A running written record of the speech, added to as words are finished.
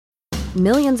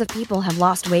Millions of people have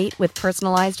lost weight with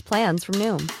personalized plans from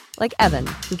Noom. Like Evan,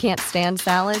 who can't stand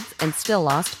salads and still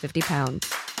lost 50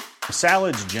 pounds.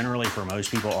 Salads generally for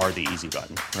most people are the easy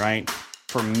button, right?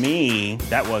 For me,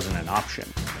 that wasn't an option.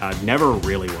 I never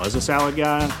really was a salad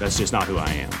guy. That's just not who I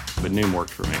am. But Noom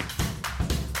worked for me.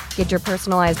 Get your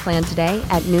personalized plan today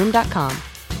at Noom.com.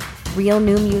 Real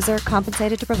Noom user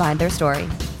compensated to provide their story.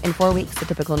 In 4 weeks, the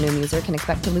typical Noom user can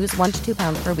expect to lose 1 to 2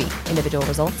 pounds per week. Individual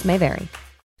results may vary.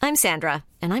 I'm Sandra,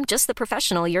 and I'm just the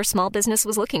professional your small business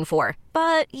was looking for.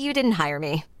 But you didn't hire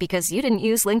me because you didn't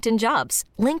use LinkedIn Jobs.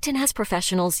 LinkedIn has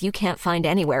professionals you can't find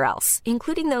anywhere else,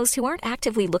 including those who aren't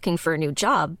actively looking for a new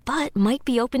job, but might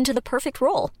be open to the perfect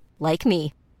role, like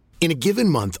me. In a given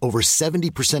month, over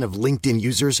 70% of LinkedIn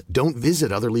users don't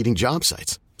visit other leading job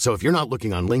sites. So if you're not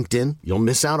looking on LinkedIn, you'll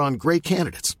miss out on great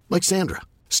candidates like Sandra.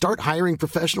 Start hiring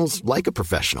professionals like a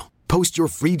professional. Post your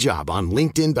free job on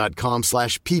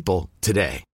linkedin.com/people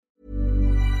today.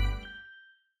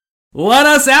 Let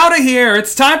us out of here!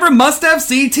 It's time for Must Have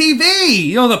Seen TV!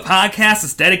 You know, the podcast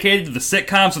is dedicated to the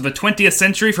sitcoms of the 20th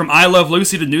century from I Love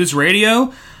Lucy to News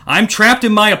Radio. I'm trapped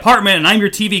in my apartment and I'm your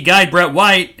TV guide, Brett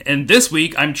White, and this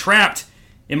week I'm trapped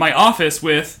in my office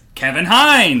with Kevin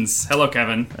Hines. Hello,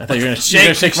 Kevin. I thought you were going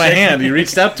to shake my hand. You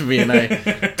reached out to me and I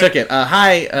took it.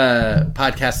 Hi,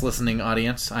 podcast listening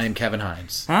audience. I am Kevin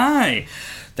Hines. Hi.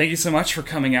 Thank you so much for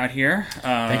coming out here.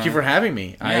 Thank you for having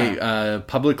me. Yeah. I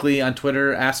publicly on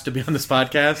Twitter asked to be on this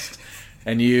podcast,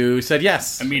 and you said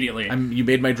yes. Immediately. You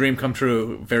made my dream come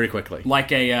true very quickly.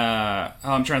 Like a,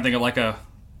 I'm trying to think of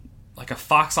like a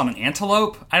fox on an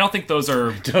antelope. I don't think those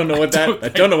are... I don't know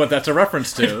what that's a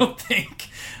reference to. I don't think...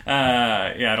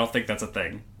 I don't think that's a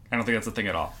thing. I don't think that's a thing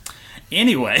at all.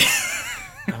 Anyway...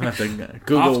 I'm going to have to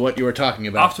Google what you were talking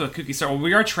about. Off to a kooky start. Well,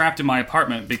 we are trapped in my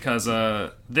apartment because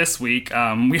this week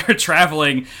we are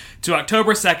traveling to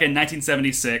October 2nd,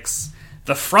 1976.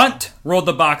 The Front rolled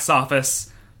the box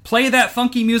office. Play That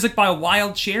Funky Music by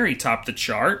Wild Cherry topped the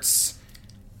charts.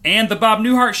 And the Bob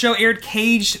Newhart Show aired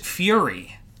Caged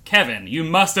Fury. Kevin, you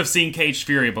must have seen Caged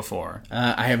Fury before.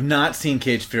 I have not seen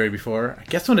Caged Fury before. I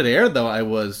guess when it aired, though, I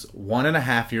was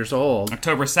 1.5 years old.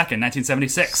 October 2nd,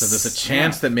 1976. So there's a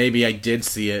chance that maybe I did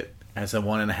see it as a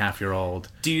 1.5-year-old,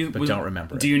 but don't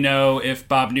remember it. Do you know if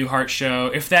Bob Newhart Show,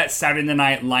 if that Saturday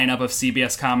night lineup of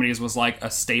CBS comedies was like a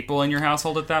staple in your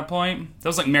household at that point? That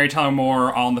was like Mary Tyler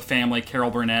Moore, All in the Family, Carol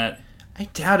Burnett. I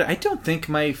doubt it. I don't think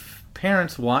my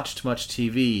parents watched much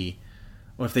TV.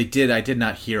 Or if they did, I did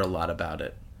not hear a lot about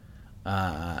it.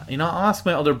 I'll ask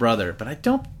my older brother, but I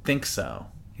don't think so.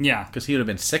 Yeah. Because he would have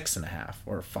been 6.5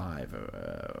 or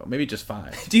 5, maybe just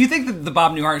 5. Do you think that the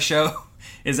Bob Newhart Show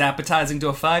is appetizing to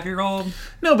a 5-year-old?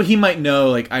 No, but he might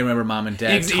know, like, I remember Mom and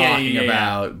Dad talking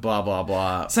about blah, blah,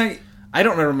 blah. So, I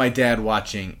don't remember my dad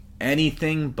watching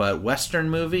anything but Western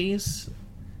movies,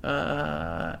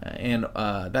 and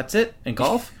that's it, and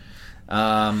golf.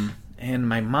 And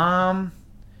my mom...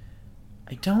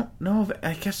 I don't know if...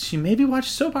 I guess she maybe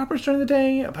watched soap operas during the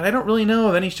day, but I don't really know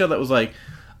of any show that was like,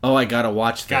 oh, I gotta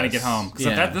watch this. Gotta get home.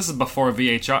 Because this is before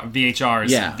VHRs,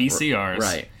 VCRs,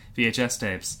 right. VHS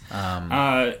tapes.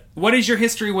 What is your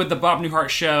history with the Bob Newhart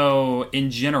Show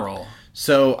in general?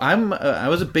 So I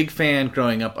was a big fan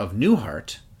growing up of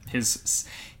Newhart.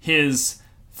 His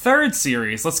third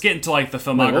series. Let's get into like the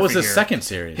filmography. What was his here. second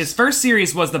series? His first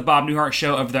series was the Bob Newhart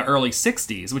Show of the early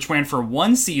 '60s, which ran for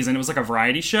one season. It was like a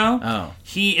variety show. Oh,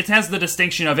 it has the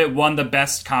distinction of it won the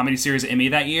best comedy series Emmy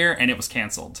that year, and it was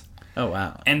canceled. Oh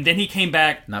wow! And then he came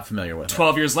back. Not familiar with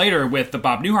 12 years later with the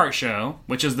Bob Newhart Show,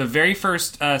 which is the very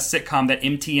first sitcom that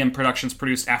MTM Productions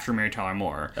produced after Mary Tyler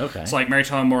Moore. Okay. So like Mary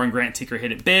Tyler Moore and Grant Tinker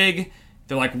hit it big.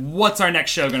 They're like, what's our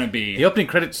next show going to be? The opening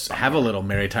credits have a little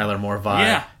Mary Tyler Moore vibe.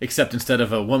 Yeah. Except instead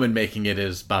of a woman making it,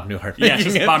 is Bob Newhart making it. Yeah, it's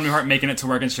just Bob Newhart making it to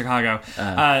work in Chicago.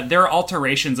 There are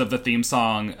alterations of the theme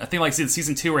song. I think like the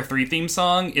season 2 or 3 theme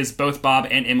song is both Bob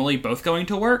and Emily both going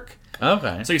to work.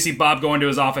 Okay. So you see Bob going to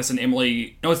his office and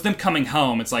Emily... No, it's them coming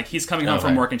home. It's like he's coming home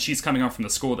from work and she's coming home from the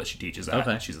school that she teaches at.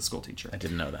 Okay. She's a school teacher. I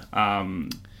didn't know that.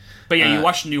 But yeah, you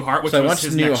watched Newhart, which was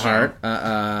his next show. I watched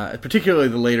Newhart, particularly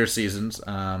the later seasons.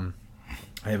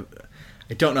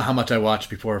 I don't know how much I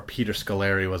watched before Peter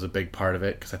Scolari was a big part of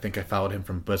it, because I think I followed him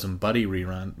from Bosom Buddy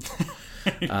rerun.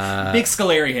 Big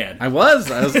Scolari head. I was.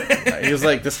 He was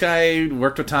like, this guy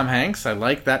worked with Tom Hanks. I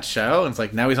like that show. And it's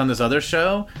like, now he's on this other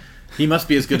show. He must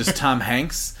be as good as Tom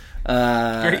Hanks.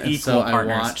 Very equal so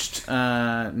partners. I watched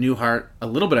Newhart a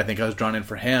little bit. I think I was drawn in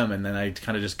for him, and then I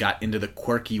kind of just got into the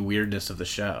quirky weirdness of the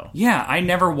show. Yeah, I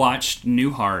never watched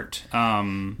Newhart.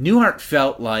 Newhart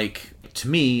felt like, to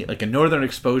me, like a Northern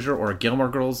Exposure or a Gilmore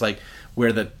Girls, like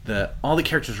where the all the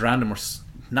characters around him were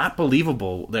not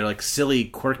believable. They're like silly,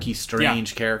 quirky,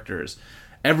 strange characters.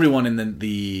 Everyone in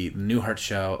the Newhart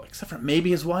show, except for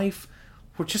maybe his wife,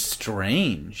 were just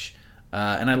strange.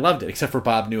 And I loved it, except for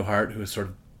Bob Newhart, who was sort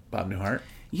of Bob Newhart.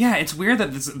 Yeah, it's weird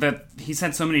that he's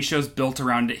had so many shows built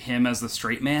around him as the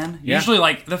straight man. Yeah. Usually,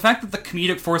 like, the fact that the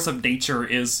comedic force of nature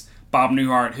is Bob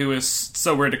Newhart, who is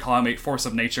so weird to call him a force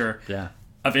of nature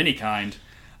of any kind.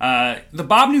 The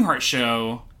Bob Newhart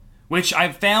show, which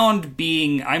I've found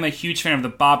I'm a huge fan of the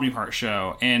Bob Newhart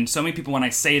show, and so many people, when I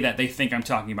say that, they think I'm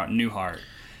talking about Newhart.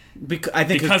 I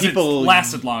think because people it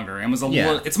lasted longer and was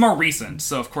it's more recent,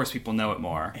 so of course people know it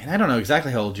more. And I don't know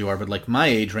exactly how old you are, but like my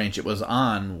age range, it was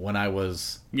on when I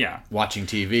was watching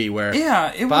TV. Where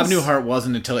Bob Newhart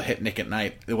wasn't until it hit Nick at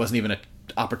Night. It wasn't even an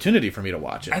opportunity for me to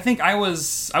watch it. I think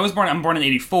I'm born in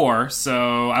 '84,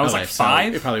 so I was like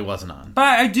 5. So it probably wasn't on.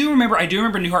 But I do remember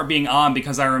Newhart being on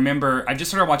because I just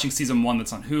started watching season 1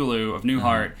 that's on Hulu of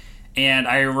Newhart, and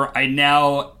I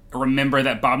now remember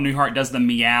that Bob Newhart does the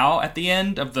meow at the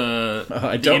end of the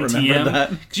I don't remember that.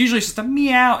 Because usually it's just a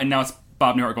meow, and now it's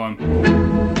Bob Newhart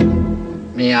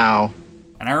going meow.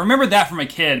 And I remember that from a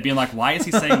kid being like, why is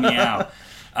he saying meow?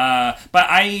 But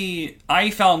I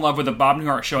fell in love with the Bob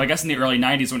Newhart show, I guess in the early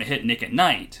 90s when it hit Nick at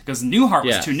Night, because Newhart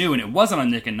was too new and it wasn't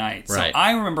on Nick at Night. So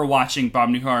I remember watching Bob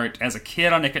Newhart as a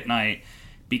kid on Nick at Night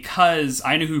because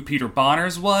I knew who Peter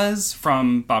Bonners was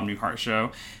from Bob Newhart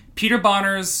show. Peter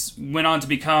Bonners went on to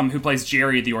become, who plays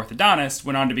Jerry the orthodontist,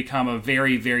 went on to become a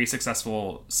very, very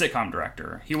successful sitcom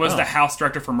director. He was the house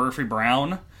director for Murphy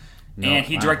Brown, and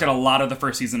he directed a lot of the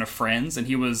first season of Friends, and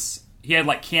he had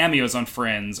like cameos on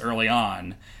Friends early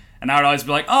on. And I would always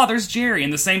be like, oh, there's Jerry.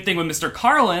 And the same thing with Mr.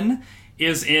 Carlin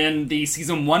is in the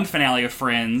season 1 finale of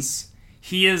Friends.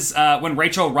 He is, when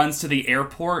Rachel runs to the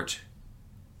airport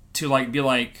to like be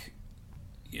like,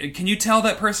 can you tell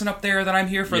that person up there that I'm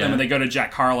here for them? And they go to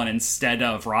Jack Carlin instead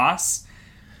of Ross.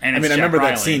 And I remember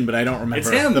that scene, but I don't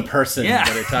remember the person that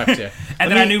I talked to.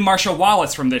 And then I knew Marsha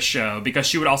Wallace from this show because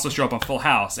she would also show up on Full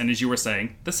House, and as you were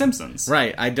saying, The Simpsons.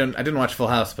 Right. I didn't watch Full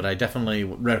House, but I definitely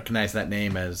recognize that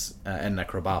name as Edna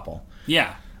Krabappel.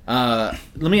 Yeah. Let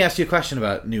me ask you a question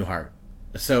about Newhart.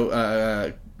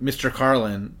 So, Mr.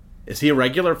 Carlin, is he a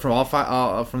regular from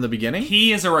from the beginning?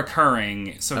 He is a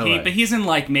recurring. So but he's in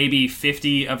like maybe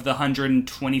 50 of the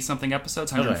 120 something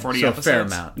episodes, 140 episodes. So a fair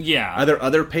amount. Yeah. Are there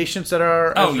other patients that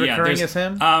are as recurring as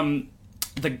him?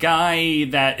 The guy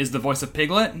that is the voice of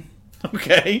Piglet.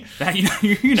 Okay. That, you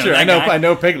know sure, that guy. I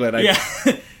know Piglet.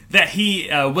 Yeah. That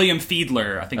William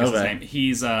Fiedler, I think is his name.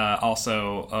 He's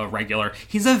also a regular.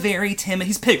 He's a very timid.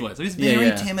 He's Piglet, so he's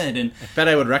very timid. And I bet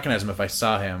I would recognize him if I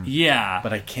saw him. Yeah,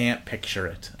 but I can't picture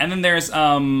it. And then there's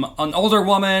an older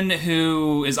woman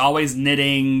who is always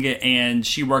knitting, and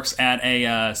she works at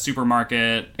a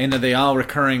supermarket. And are they all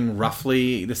recurring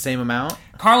roughly the same amount?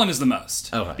 Carlin is the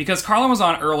most. Okay. Because Carlin was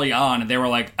on early on, and they were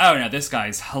like, oh no, this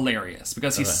guy's hilarious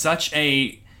because he's such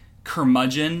a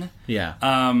curmudgeon,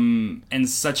 and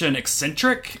such an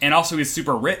eccentric, and also he's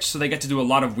super rich, so they get to do a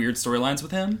lot of weird storylines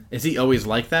with him. Is he always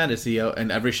like that? Is he in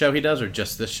every show he does, or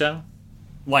just this show?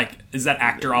 Like, is that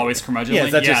actor always curmudgeon? Yeah,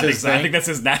 is that just his thing? I think that's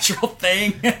his natural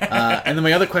thing. And then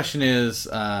my other question is,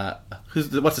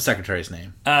 what's the secretary's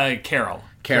name? Carol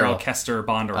Kester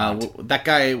Bondurant. That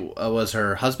guy was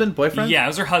her husband, boyfriend? Yeah, it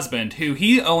was her husband, who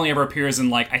he only ever appears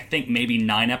in, like, I think maybe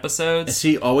 9 episodes. Is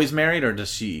he always married, or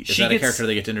is that a character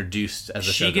they get introduced as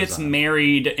the show goes on? She gets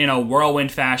married in a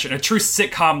whirlwind fashion, a true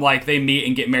sitcom, like, they meet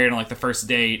and get married on, like, the first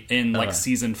date in, like,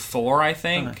 season 4, I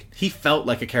think. He felt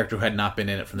like a character who had not been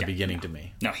in it from the beginning to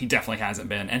me. No, he definitely hasn't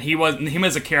been. And him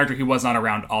as a character, he was not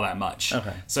around all that much.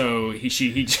 Okay. So he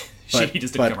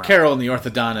just didn't come around. Carol and the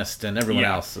orthodontist and everyone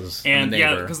else is the neighbor.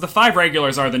 Yeah, because the 5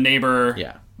 regulars are the neighbor,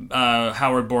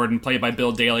 Howard Borden, played by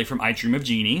Bill Daly from I Dream of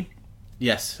Jeannie.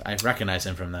 Yes, I recognize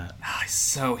him from that.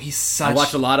 He's such... I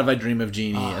watched a lot of I Dream of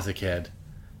Jeannie as a kid.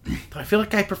 But I feel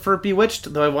like I prefer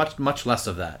Bewitched, though I watched much less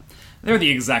of that. They're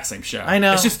the exact same show. I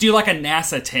know. It's just do like a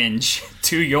NASA tinge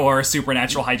to your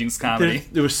supernatural hijinks comedy.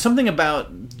 There was something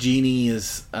about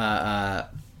Jeannie's...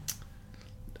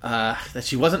 that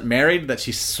she wasn't married, that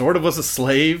she sort of was a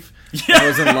slave, and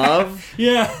was in love.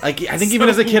 I think even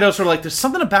as a kid, I was sort of like, there's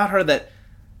something about her that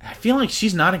I feel like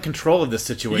she's not in control of this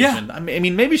situation. Yeah. I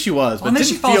mean, maybe she was, but and then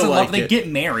didn't she falls feel in like love. They get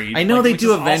married. I know they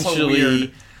do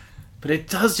eventually, but it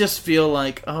does just feel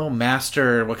like, oh,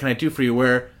 master, what can I do for you?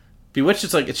 Where Bewitched,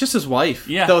 it's like, it's just his wife.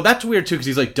 Yeah. Though that's weird, too, because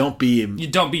he's like, don't be... You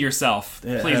don't be yourself.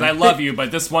 Please, I love you,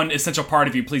 but this one essential part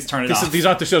of you, please turn it off. These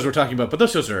aren't the shows we're talking about, but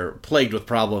those shows are plagued with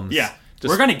problems. Yeah.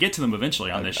 We're going to get to them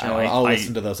eventually on this show. I'll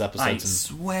listen to those episodes. I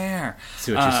swear.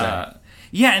 See what you say.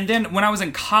 Yeah, and then when I was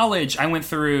in college, I went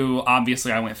through I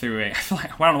feel like, well, I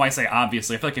don't know why I say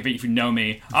obviously, I feel like if you know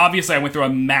me, obviously I went through a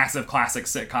massive classic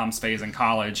sitcoms phase in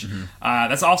college.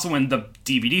 That's also when the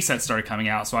DVD sets started coming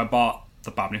out, so I bought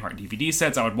the Bob Newhart DVD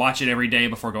sets. I would watch it every day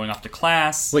before going off to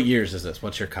class. What years is this?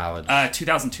 What's your college?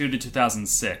 2002 to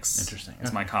 2006. Interesting.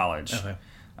 That's my college. Okay.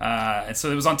 And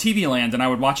so it was on TV Land, and I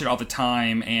would watch it all the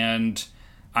time, and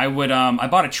I would I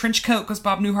bought a trench coat because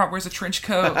Bob Newhart wears a trench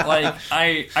coat. Like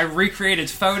I recreated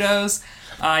photos.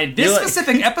 This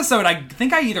specific episode, I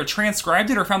think I either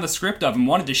transcribed it or found the script of and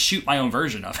wanted to shoot my own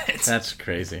version of it. That's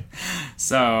crazy.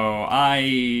 So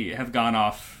I have gone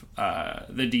off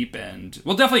the deep end.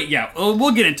 Well, definitely, yeah,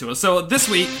 we'll get into it. So this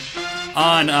week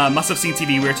on Must Have Seen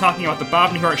TV, we are talking about the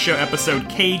Bob Newhart Show episode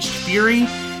Caged Fury.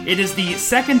 It is the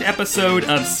second episode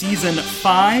of season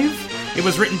 5. It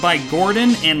was written by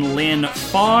Gordon and Lynn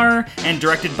Farr and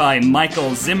directed by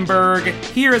Michael Zimberg.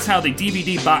 Here is how the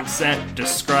DVD box set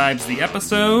describes the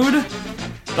episode.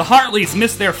 The Hartleys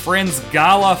miss their friend's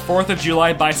gala 4th of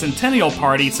July bicentennial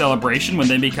party celebration when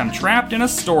they become trapped in a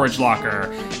storage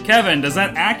locker. Kevin, does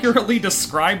that accurately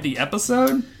describe the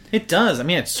episode? It does. I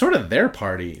mean, it's sort of their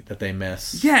party that they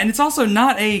miss. Yeah, and it's also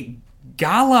not a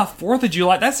gala 4th of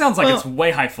July. That sounds like it's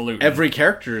way highfalutin. Every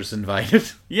character is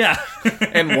invited. Yeah.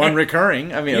 And one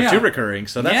recurring. I mean, or 2 recurring.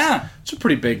 So it's a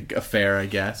pretty big affair, I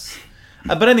guess.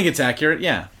 But I think it's accurate,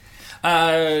 yeah.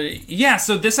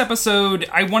 So this episode,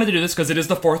 I wanted to do this because it is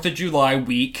the 4th of July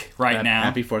week now.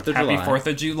 Happy 4th of July. Happy 4th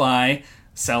of July.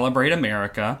 Celebrate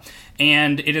America.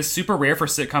 And it is super rare for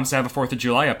sitcoms to have a 4th of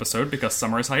July episode because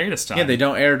summer is hiatus time. Yeah, they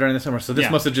don't air during the summer, so this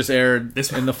must have just aired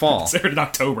in the fall. It's aired in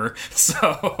October.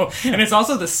 So, and it's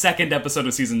also the second episode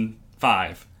of season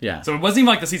 5. Yeah. So it wasn't even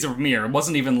like the season premiere. It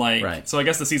wasn't even like... Right. So I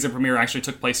guess the season premiere actually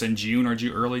took place in June or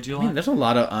early July. I mean, there's a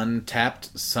lot of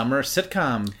untapped summer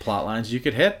sitcom plot lines you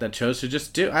could hit that shows should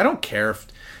just do. I don't care if...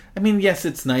 I mean, yes,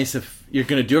 it's nice if you're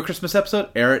going to do a Christmas episode,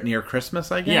 air it near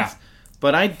Christmas, I guess. Yeah.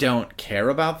 But I don't care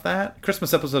about that.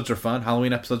 Christmas episodes are fun.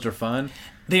 Halloween episodes are fun.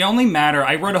 They only matter...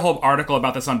 I wrote a whole article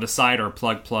about this on Decider,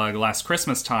 plug, last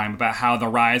Christmas time, about how the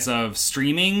rise of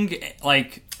streaming,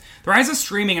 the rise of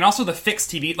streaming and also the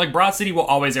fixed TV, like Broad City will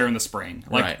always air in the spring.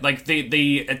 Like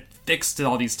they fixed it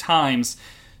all these times.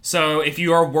 So if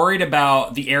you are worried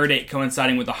about the air date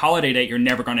coinciding with the holiday date, you're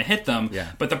never going to hit them.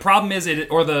 Yeah. But the problem is,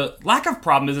 or the lack of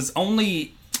problem is, it's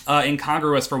only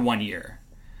incongruous for 1 year.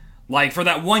 Like, for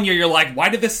that 1 year, you're like, why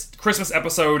did this Christmas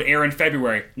episode air in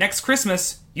February? Next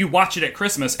Christmas, you watch it at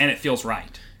Christmas, and it feels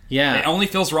right. Yeah. It only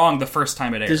feels wrong the first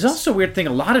time it airs. There's also a weird thing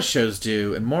a lot of shows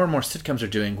do, and more sitcoms are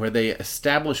doing, where they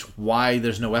establish why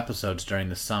there's no episodes during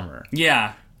the summer.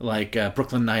 Yeah. Like,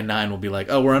 Brooklyn Nine-Nine will be like,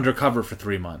 oh, we're undercover for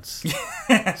 3 months.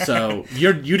 So,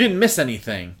 you didn't miss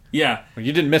anything. Yeah. Or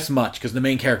you didn't miss much, because the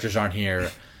main characters aren't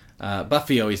here.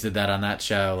 Buffy always did that on that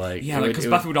show. Because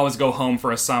Buffy would always go home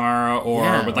for a summer,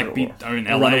 or would be in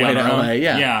LA. Run away to LA,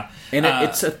 yeah. And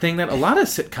it's a thing that a lot of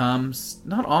sitcoms,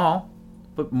 not all,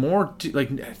 but more,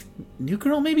 New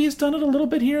Girl maybe has done it a little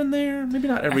bit here and there. Maybe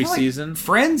not every season.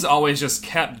 Friends always just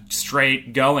kept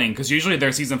straight going, because usually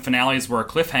their season finales were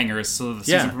cliffhangers, so the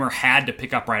season premiere had to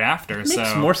pick up right after. It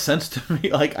makes more sense to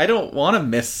me. Like, I don't want to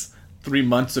miss 3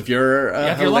 months of your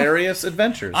hilarious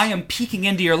adventures. I am peeking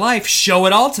into your life. Show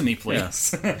it all to me,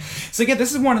 please. Yeah. So again,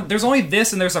 this is one. There's only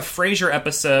this, and there's a Frasier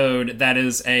episode that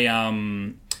is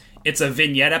it's a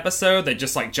vignette episode that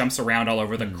just jumps around all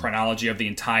over the chronology of the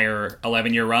entire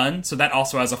 11-year run. So that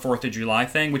also has a 4th of July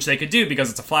thing, which they could do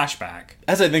because it's a flashback.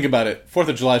 As I think about it, 4th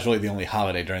of July is really the only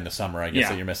holiday during the summer, I guess,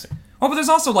 that you're missing. Well, but there's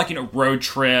also road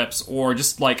trips or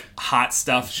just hot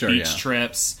stuff, beach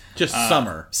trips. Just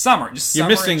summer. You're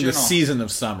missing the season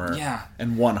of summer. Yeah.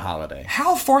 And one holiday.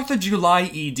 How 4th of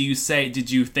July-y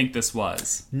did you think this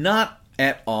was? Not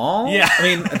at all. Yeah. I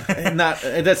mean,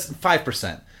 that's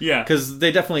 5%. Yeah. Because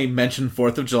they definitely mention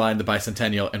 4th of July and the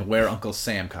bicentennial and wear Uncle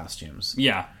Sam costumes.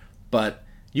 Yeah. But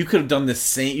you could have done the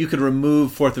same. You could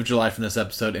remove 4th of July from this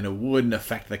episode and it wouldn't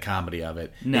affect the comedy of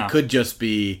it. No. It could just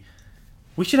be,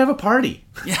 we should have a party.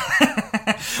 Yeah.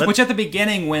 Which at the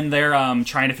beginning, when they're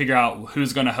trying to figure out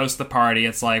who's going to host the party,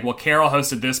 it's like, well, Carol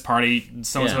hosted this party,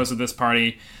 someone's hosted this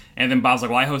party, and then Bob's like,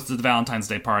 well, I hosted the Valentine's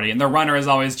Day party. And the runner is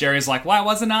always Jerry's like, why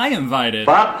wasn't I invited?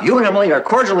 Bob, you and Emily are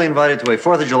cordially invited to a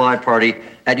 4th of July party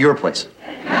at your place.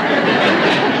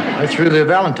 I threw the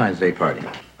Valentine's Day party.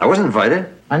 I wasn't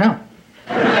invited. I know.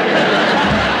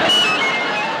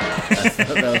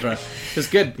 That was right. It was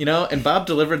good, and Bob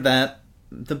delivered that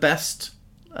the best.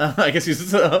 I guess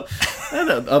he's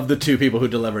of the two people who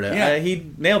delivered it. Yeah. He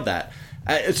nailed that.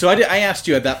 So I asked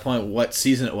you at that point what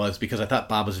season it was because I thought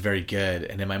Bob was very good,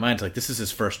 and in my mind, this is his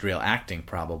first real acting,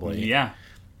 probably. Yeah.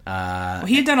 Well,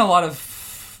 he had done a lot of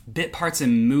bit parts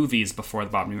in movies before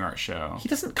the Bob Newhart Show. He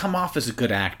doesn't come off as a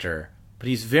good actor, but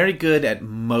he's very good at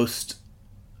most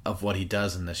of what he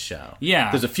does in this show. Yeah.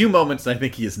 There's a few moments that I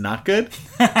think he is not good.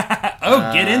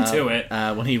 Get into it.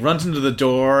 When he runs into the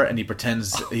door and he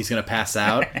pretends he's going to pass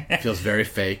out, it feels very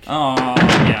fake. Oh,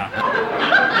 yeah.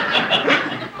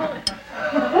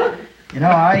 You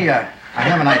know, I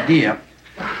have an idea.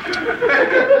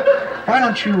 Why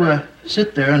don't you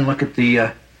sit there and look at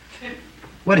the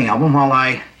wedding album while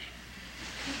I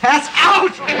pass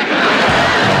out?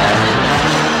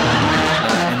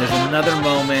 And there's another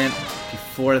moment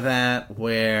before that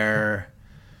where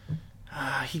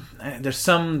there's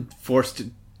some forced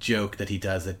joke that he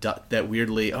does that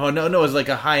weirdly. Oh no, it's like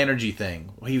a high energy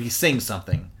thing. He sings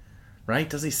something, right?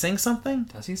 Does he sing something?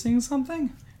 Does he sing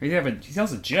something? Or he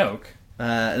tells a joke.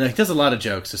 No, he does a lot of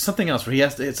jokes. There's something else where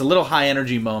it's a little high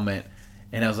energy moment,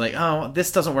 and I was like, oh,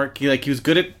 this doesn't work. He was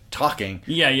good at talking,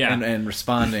 and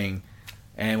responding,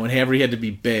 and whenever he had to be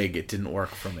big, it didn't work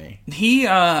for me.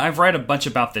 I've read a bunch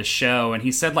about this show, and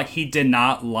he said like he did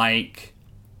not like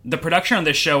the production on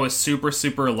this show was super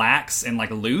super lax and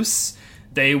like loose.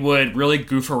 They would really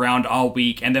goof around all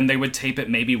week, and then they would tape it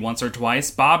maybe once or twice.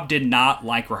 Bob did not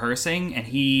like rehearsing, and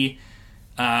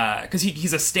because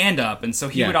he's a stand-up, and so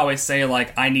he would always say,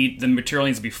 like, the material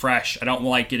needs to be fresh. I don't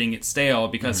like getting it stale,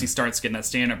 because he starts getting that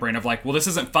stand-up brain of, like, well, this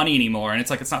isn't funny anymore. And it's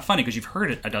like, it's not funny because you've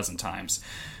heard it a dozen times.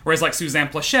 Whereas, like, Suzanne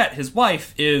Pleshette, his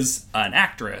wife, is an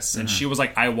actress, and she was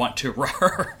like, I want to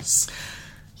rehearse.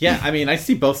 Yeah, I mean, I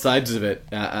see both sides of it.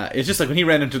 It's just like when he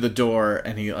ran into the door,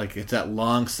 and it's that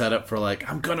long setup for, like,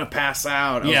 I'm gonna pass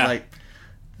out. I was like,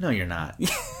 no, you're not.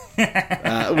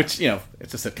 Which,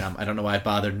 it's a sitcom. I don't know why it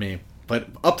bothered me. But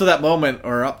up to that moment,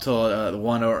 or up to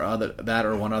one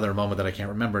other moment that I can't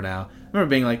remember now, I remember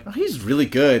being like, oh, he's really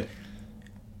good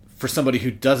for somebody who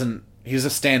doesn't. He's a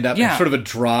stand-up, and sort of a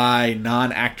dry,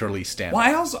 non-actorly stand-up.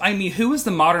 Well, who is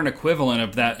the modern equivalent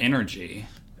of that energy?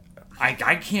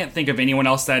 I can't think of anyone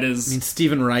else that is. I mean,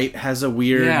 Stephen Wright has a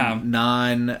weird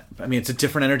it's a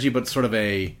different energy, but sort of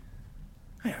a.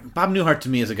 Bob Newhart to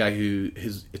me is a guy who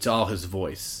it's all his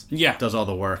voice. Yeah, does all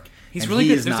the work. He's really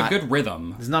good. There's a good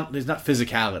rhythm. There's not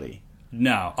physicality.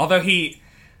 No, although he's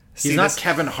not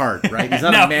Kevin Hart, right? He's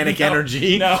not a manic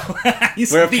energy. No,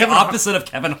 he's the opposite of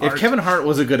Kevin Hart. If Kevin Hart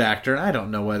was a good actor, and I don't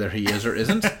know whether he is or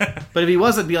isn't, but if he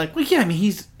was, I'd be like, well, yeah, I mean,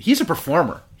 he's a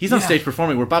performer. He's on stage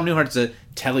performing, where Bob Newhart's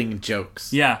telling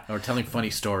jokes. Yeah. Or telling funny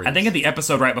stories. I think in the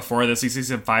episode right before this,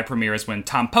 season 5 premiere, is when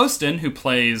Tom Poston, who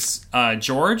plays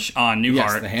George on Newhart.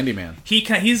 Yes, the handyman.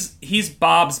 He's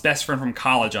Bob's best friend from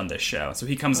college on this show. So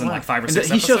he comes in like 5 or 6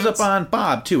 episodes. He shows up on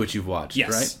Bob, too, which you've watched,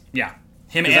 right? Yeah.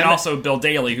 Him and also Bill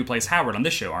Daly, who plays Howard on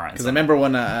this show, are on. Because I remember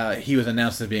when he was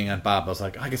announced as being on Bob, I was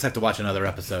like, I guess I have to watch another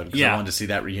episode, because I wanted to see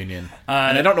that reunion.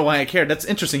 And I don't know why I cared. That's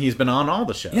interesting. He's been on all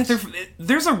the shows. Yeah,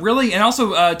 there's a really... And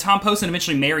also, Tom Poston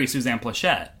eventually marries Suzanne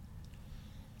Pleshette.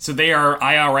 So they are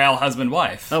IRL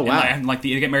husband-wife. Oh, wow. And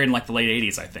they get married in like the late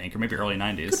 80s, I think, or maybe early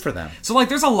 90s. Good for them. So like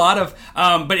there's a lot of...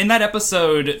 but in that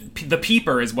episode, the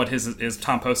Peeper is what is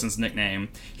Tom Poston's nickname.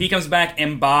 He comes back,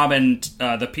 and Bob and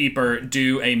the Peeper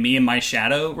do a Me and My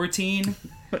Shadow routine.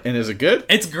 And is it good?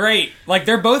 It's great. Like,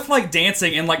 they're both, like,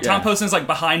 dancing, and, like, Tom Poston's, like,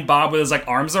 behind Bob with his, like,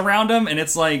 arms around him, and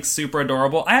it's, like, super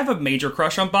adorable. I have a major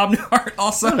crush on Bob Newhart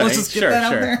also. Okay, let's just get that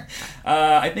out there.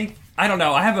 I don't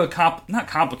know. I have a, not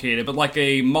complicated, but, like,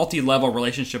 a multi-level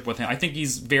relationship with him. I think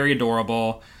he's very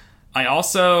adorable. I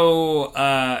also,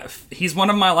 he's one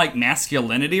of my, like,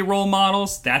 masculinity role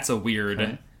models. That's a weird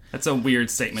statement to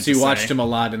say. So you watched him a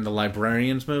lot in the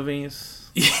Librarians movies?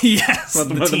 Yes.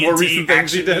 One of the more recent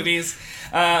things he did. Movies.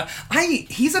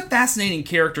 He's a fascinating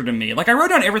character to me. Like, I wrote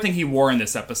down everything he wore in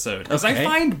this episode, because I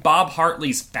find Bob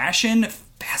Hartley's fashion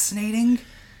fascinating.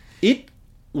 It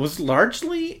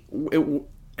largely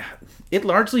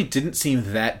didn't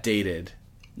seem that dated.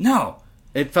 No.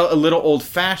 It felt a little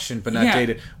old-fashioned, but not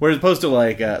dated. Whereas opposed to,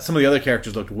 like, some of the other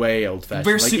characters looked way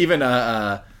old-fashioned. Like, even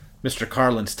Mr.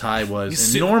 Carlin's tie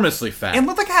was enormously fat. It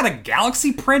looked like it had a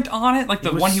galaxy print on it, like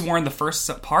the one he wore in the first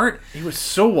part. It was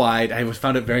so wide, I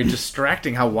found it very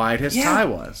distracting how wide his tie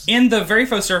was. In the very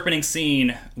first opening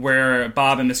scene where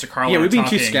Bob and Mr. Carlin are we're being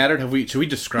talking, too scattered. Should we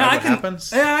describe what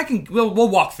happens? Yeah, I can. We'll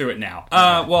walk through it now.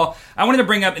 Well, I wanted to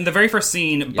bring up, in the very first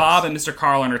scene, Bob and Mr.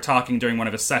 Carlin are talking during one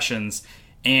of his sessions,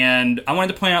 and I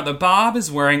wanted to point out that Bob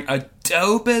is wearing a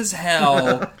dope as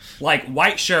hell, like,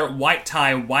 white shirt, white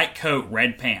tie, white coat,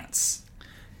 red pants.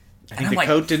 I think the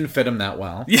coat didn't fit him that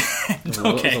well. Yeah,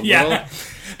 okay,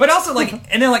 But also, like,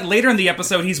 and then, like, later in the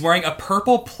episode, he's wearing a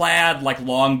purple plaid, like,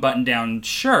 long button-down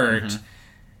shirt. Mm-hmm.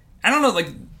 I don't know, like,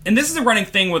 and this is a running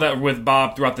thing with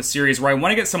Bob throughout the series, where I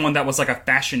want to get someone that was like a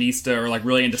fashionista or like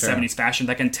really into 70s fashion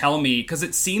that can tell me, because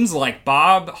it seems like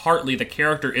Bob Hartley, the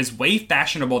character, is way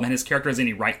fashionable than his character has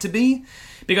any right to be,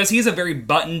 because he's a very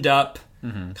buttoned up,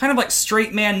 kind of like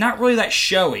straight man, not really that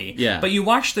showy. Yeah. But you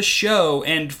watch the show,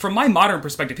 and from my modern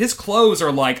perspective, his clothes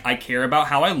are like, I care about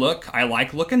how I look, I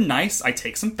like looking nice, I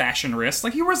take some fashion risks.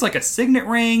 Like, he wears like a signet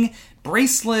ring,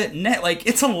 bracelet, net, like,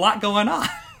 it's a lot going on.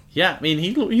 Yeah, I mean,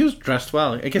 he was dressed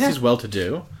well. I guess he's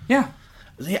well-to-do. Yeah.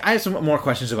 I have some more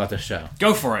questions about this show.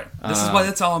 Go for it. This is what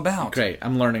it's all about. Great.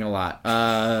 I'm learning a lot.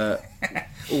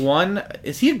 One,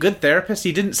 is he a good therapist?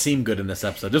 He didn't seem good in this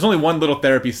episode. There's only one little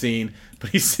therapy scene,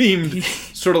 but he seemed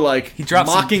sort of like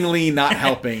mockingly not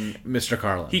helping Mr.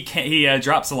 Carlin. He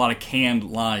drops a lot of canned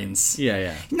lines.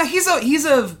 Yeah. No, he's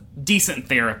a decent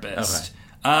therapist.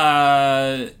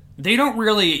 Okay. They don't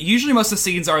really... Usually most of the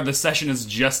scenes are the session is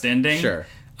just ending. Sure.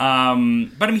 But I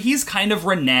mean, he's kind of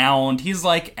renowned. He's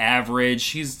like average.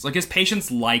 He's like, his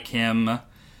patients like him.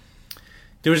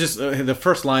 There was just the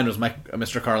first line was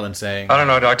Mr. Carlin saying, I don't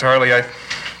know, Dr. Hartley. I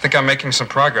think I'm making some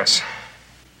progress.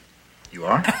 You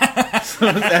are?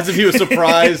 as if he was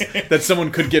surprised that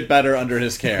someone could get better under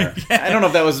his care. I don't know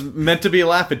if that was meant to be a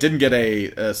laugh. It didn't get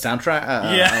a soundtrack,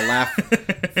 a laugh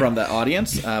from the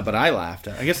audience, but I laughed.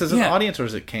 I guess is it an audience or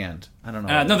is it canned? I don't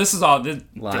know. No, this is all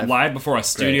live before a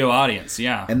studio audience.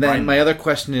 Yeah. And then my other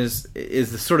question is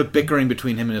the sort of bickering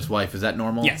between him and his wife, is that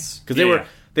normal? Yes. Because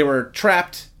they were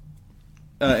trapped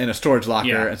in a storage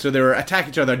locker, and so they were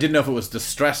attacking each other. I didn't know if it was the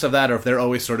stress of that or if they're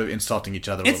always sort of insulting each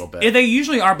other a little bit. They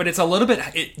usually are, but it's a little bit.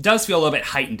 It does feel a little bit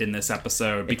heightened in this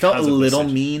episode. It felt a little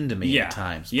mean to me at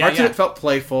times. Parts of it felt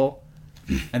playful,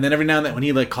 and then every now and then when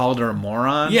he like called her a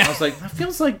moron, I was like, that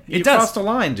feels like you crossed a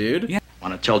line, dude. Yeah.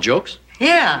 Want to tell jokes?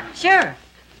 Yeah, sure.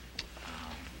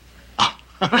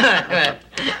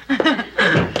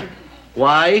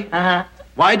 Why?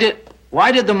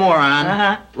 Why did the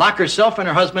moron lock herself and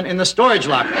her husband in the storage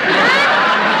locker?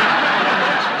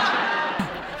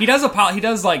 He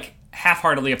does like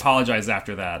half-heartedly apologize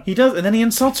after that. He does, and then he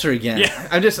insults her again.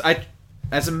 Yeah.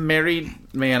 As a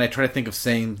married man, I try to think of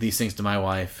saying these things to my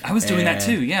wife. I was doing that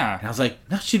too, yeah. And I was like,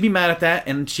 no, she'd be mad at that,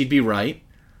 and she'd be right.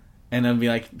 And I'd be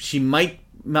like, she might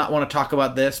not want to talk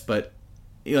about this, but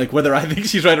like whether I think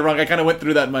she's right or wrong, I kind of went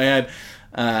through that in my head.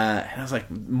 And I was like,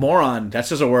 moron, that's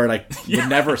just a word I would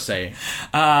never say.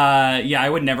 I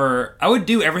would never... I would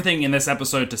do everything in this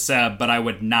episode to Seb, but I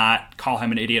would not call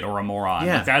him an idiot or a moron.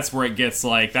 Yeah. Like, that's where it gets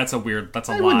like, that's a line.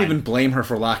 I wouldn't even blame her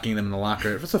for locking them in the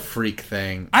locker. It was a freak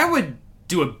thing. I would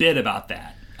do a bit about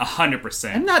that.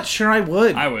 100%. I'm not sure I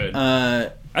would. I would.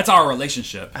 That's our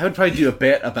relationship. I would probably do a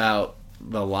bit about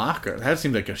the locker. That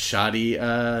seemed like a shoddy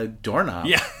doorknob.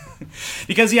 Yeah.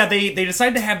 Because, they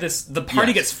decide to have this... The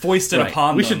party gets foisted upon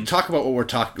them. We should talk about what we're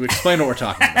talking... Explain what we're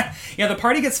talking about. The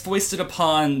party gets foisted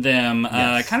upon them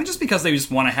kind of just because they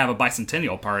just want to have a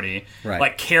bicentennial party. Right.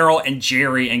 Like Carol and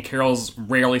Jerry and Carol's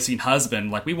rarely seen husband.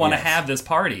 Like, we want to have this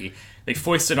party. They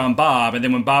foist it on Bob, and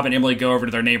then when Bob and Emily go over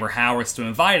to their neighbor Howard's to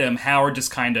invite him, Howard just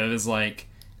kind of is like,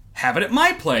 have it at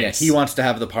my place. Yeah, he wants to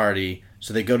have the party...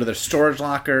 So they go to their storage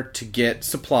locker to get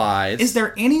supplies. Is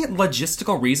there any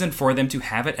logistical reason for them to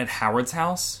have it at Howard's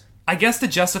house? I guess to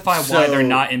justify why they're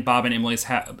not in Bob and Emily's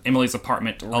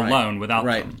apartment alone without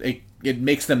them. Right. It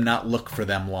makes them not look for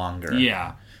them longer.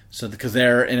 Yeah. So because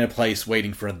they're in a place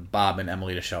waiting for Bob and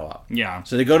Emily to show up. Yeah.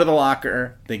 So they go to the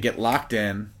locker, they get locked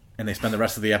in, and they spend the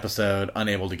rest of the episode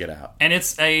unable to get out. And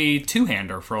it's a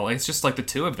two-hander it's just like the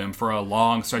two of them for a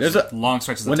long stretches of time.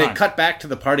 When they cut back to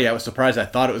the party, I was surprised. I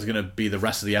thought it was going to be the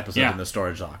rest of the episode in the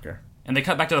storage locker. And they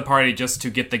cut back to the party just to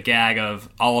get the gag of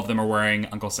all of them are wearing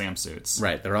Uncle Sam suits.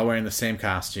 Right, they're all wearing the same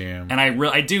costume. And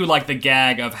I do like the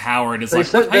gag of Howard is they like,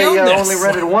 said they only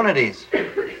rented one of these.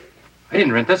 I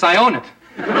didn't rent this, I own it.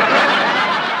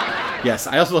 Yes,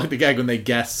 I also like the gag when they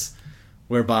guess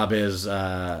where Bob is.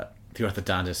 The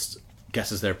orthodontist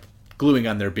guesses they're gluing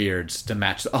on their beards to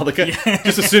match all the...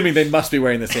 Just assuming they must be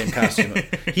wearing the same costume.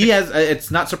 He has... it's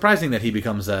not surprising that he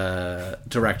becomes a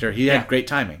director. He had great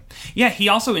timing. Yeah, he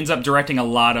also ends up directing a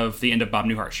lot of the End of Bob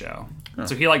Newhart show. Oh.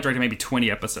 So he directed maybe 20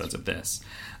 episodes of this.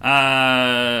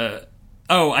 I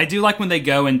do like when they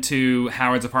go into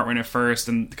Howard's apartment at first,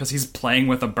 and because he's playing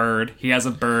with a bird. He has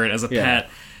a bird as a pet.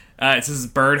 It's his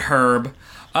bird Herb.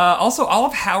 Also, all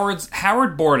of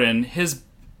Howard Borden,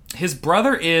 his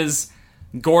brother is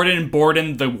Gordon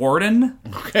Borden the Warden.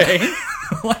 Okay.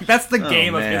 Like, that's the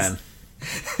game of his...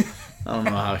 I don't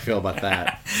know how I feel about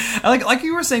that. Like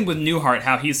you were saying with Newhart,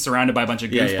 how he's surrounded by a bunch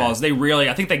of goofballs. They really...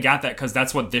 I think they got that because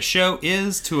that's what this show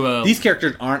is to a... These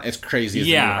characters aren't as crazy as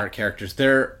the Newhart characters.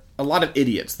 They're a lot of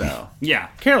idiots, though. Yeah.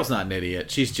 Carol's not an idiot.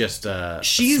 She's just a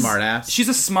smartass. She's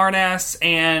a smartass,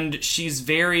 and she's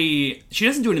very... She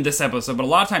doesn't do it in this episode, but a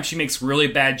lot of times she makes really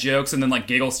bad jokes and then, like,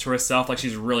 giggles to herself like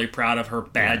she's really proud of her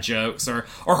bad jokes or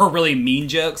her really mean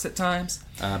jokes at times.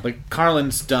 But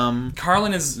Carlin's dumb.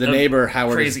 Carlin is... The neighbor,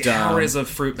 Howard, crazy. is dumb. Howard is a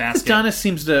fruit basket. Adonis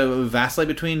seems to vacillate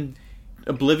between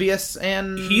oblivious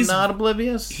and not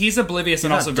oblivious. He's oblivious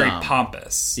and also very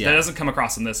pompous. Yeah. That doesn't come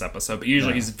across in this episode, but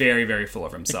usually he's very, very full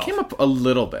of himself. It came up a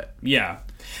little bit. Yeah.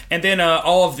 And then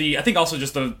all of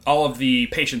the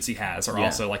patients he has are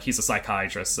also, like, he's a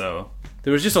psychiatrist, so...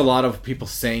 There was just a lot of people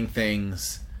saying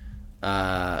things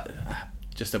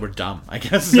just that were dumb, I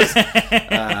guess.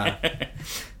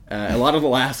 A lot of the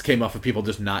laughs came off of people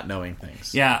just not knowing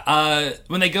things. Yeah,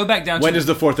 when they go back down to... When is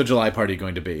the 4th of July party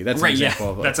going to be? That's an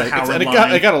example of... That's a Howard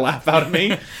line. It got a laugh out of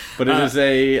me, but it is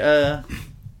a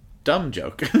dumb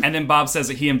joke. And then Bob says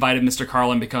that he invited Mr.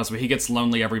 Carlin because he gets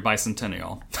lonely every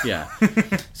bicentennial. Yeah.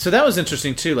 So that was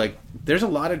interesting, too. Like, there's a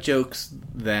lot of jokes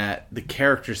that the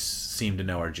characters seem to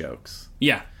know are jokes.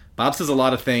 Yeah. Bob says a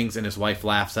lot of things, and his wife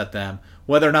laughs at them.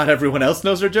 Whether or not everyone else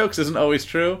knows their jokes isn't always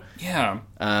true. Yeah.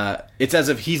 It's as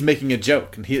if he's making a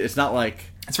joke, and it's not like...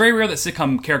 It's very rare that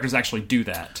sitcom characters actually do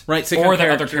that. Right, sitcom or that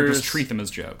other characters treat them as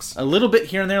jokes. A little bit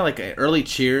here and there, like early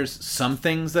Cheers, some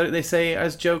things that they say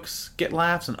as jokes get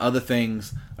laughs, and other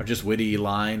things are just witty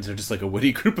lines, or just like a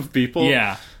witty group of people.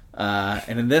 Yeah.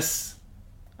 And in this,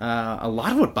 a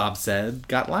lot of what Bob said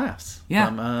got laughs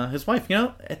from his wife. You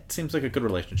know, it seems like a good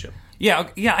relationship. Yeah,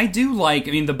 I do like...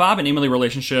 I mean, the Bob and Emily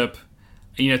relationship...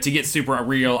 You know, to get super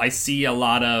real, I see a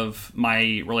lot of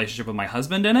my relationship with my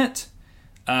husband in it.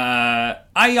 I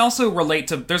also relate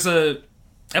to... There's a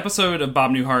episode of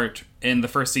Bob Newhart in the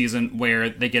first season where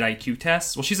they get IQ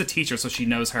tests. Well, she's a teacher, so she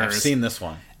knows hers. I've seen this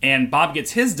one. And Bob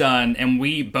gets his done, and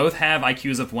we both have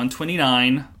IQs of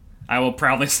 129. I will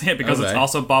proudly say it because it's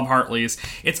also Bob Hartley's.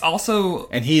 It's also...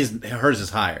 And hers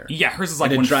is higher. Yeah, hers is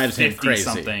like 150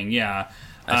 something. Yeah.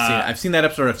 I've seen that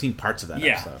episode. I've seen parts of that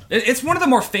episode. It's one of the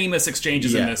more famous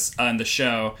exchanges in the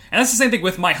show. And that's the same thing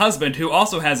with my husband, who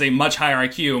also has a much higher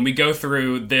IQ, and we go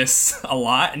through this a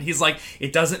lot, and he's like,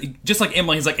 it doesn't... Just like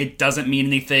Emily, he's like, it doesn't mean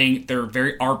anything. They're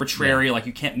very arbitrary. Like,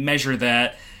 you can't measure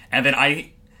that. And then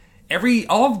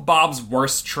all of Bob's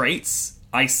worst traits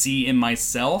I see in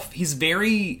myself. He's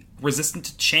very resistant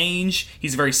to change.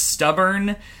 He's very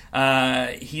stubborn.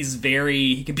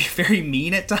 He can be very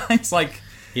mean at times. Like...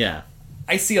 Yeah.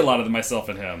 I see a lot of myself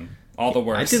in him. All the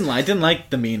worst. I didn't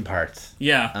like the mean parts.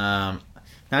 Yeah. Now,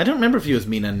 I don't remember if he was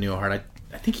mean on Newhart.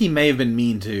 I think he may have been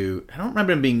mean to... I don't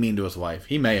remember him being mean to his wife.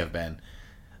 He may have been.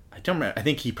 I don't remember. I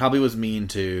think he probably was mean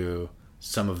to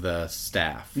some of the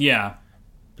staff. Yeah.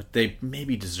 But they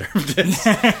maybe deserved it.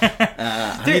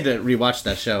 I need to rewatch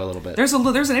that show a little bit. There's an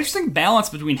interesting balance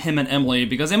between him and Emily,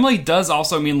 because Emily does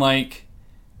also mean, like...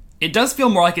 It does feel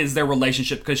more like it's their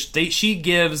relationship, because she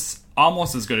gives...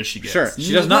 almost as good as she gets. Sure,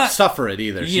 she does not suffer it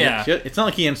either. Yeah. It's not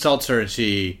like he insults her and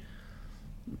she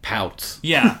pouts.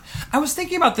 Yeah. I was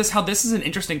thinking about this, how this is an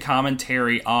interesting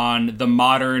commentary on the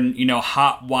modern,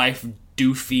 hot wife,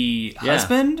 doofy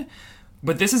husband.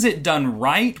 But this is it done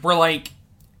right, where, like,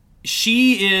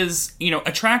 she is,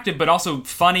 attractive, but also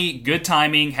funny, good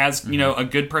timing, has, a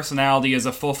good personality, is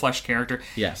a full-fleshed character.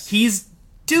 Yes. He's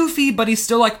doofy, but he's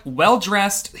still, like,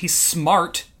 well-dressed. He's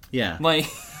smart. Yeah. Like...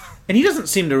 And he doesn't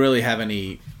seem to really have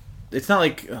any... It's not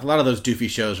like a lot of those doofy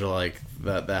shows are like...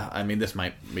 I mean, this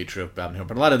might be true of Bob Newhart,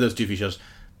 but a lot of those doofy shows,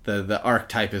 the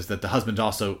archetype is that the husband's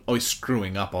also always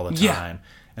screwing up all the time,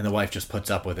 and the wife just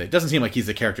puts up with it. It doesn't seem like he's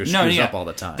the character who screws up all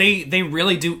the time. They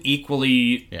really do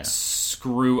equally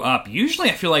screw up. Usually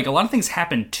I feel like a lot of things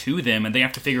happen to them, and they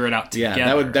have to figure it out together.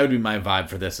 Yeah, that would be my vibe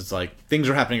for this. It's like things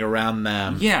are happening around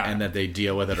them, and that they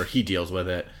deal with it, or he deals with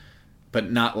it, but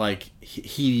not like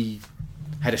he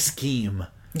had a scheme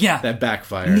that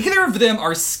backfired. Neither of them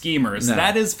are schemers. No.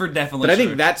 That is for definitely But I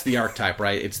think that's the archetype,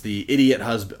 right? It's the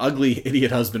ugly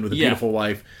idiot husband with a beautiful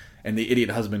wife, and the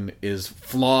idiot husband is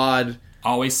flawed,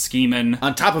 always scheming.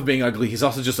 On top of being ugly, he's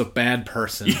also just a bad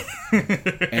person.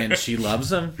 And she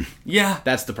loves him. Yeah.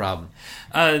 That's the problem.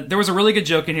 There was a really good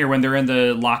joke in here when they're in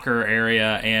the locker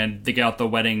area and they get out the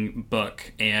wedding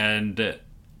book, and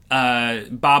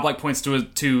Bob points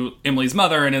to Emily's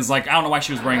mother and is like, I don't know why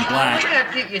she was wearing black. Look how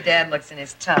cute your dad looks in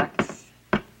his tux.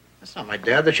 That's not my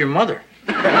dad, that's your mother.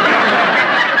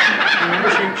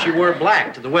 Remember, she wore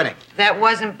black to the wedding. That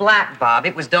wasn't black, Bob.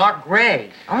 It was dark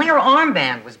gray. Only her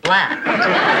armband was black.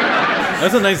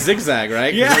 That's a nice zigzag,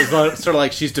 right? Yeah. It was sort of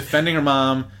like she's defending her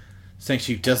mom, saying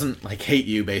she doesn't hate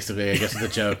you, basically, I guess is the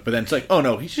joke. But then it's like, oh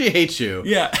no, she hates you.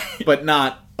 Yeah. But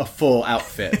not a full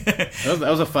outfit. that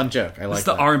was a fun joke. I like It's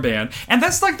the armband. And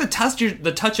that's like the touch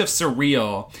of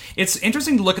surreal. It's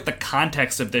interesting to look at the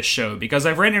context of this show, because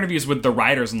I've read interviews with the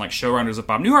writers and like showrunners of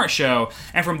Bob Newhart show,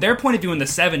 and from their point of view in the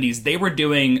 70s, they were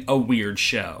doing a weird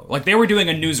show. Like, they were doing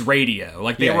a news radio.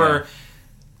 Like, they were...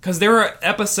 Because there were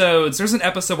episodes... There's an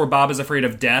episode where Bob is afraid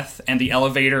of death, and the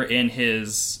elevator in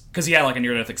his... Because he had, like, a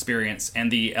near-death experience,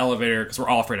 and the elevator... Because we're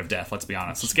all afraid of death, let's be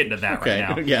honest. Let's get into that right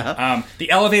now. Yeah.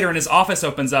 The elevator in his office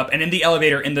opens up, and in the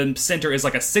elevator, in the center, is,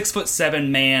 like, a 6'7"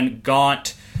 man,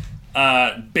 gaunt,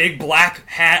 big black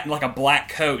hat, and, like, a black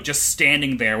coat, just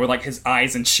standing there with, like, his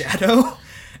eyes in shadow.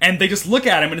 And they just look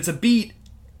at him, and it's a beat,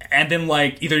 and then,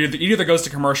 like, it either goes to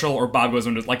commercial, or Bob goes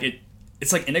into, like,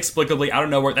 it's like inexplicably out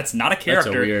of nowhere. That's not a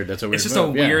character. That's a weird It's just move,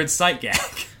 a weird sight gag.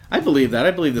 I believe that.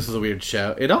 I believe this is a weird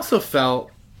show. It also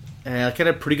felt like it had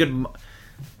a pretty good...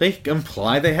 They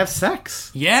imply they have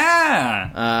sex.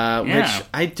 Yeah. Which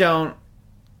I don't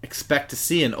expect to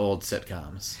see in old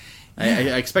sitcoms. I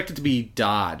expect it to be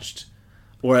dodged.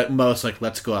 Or at most, like,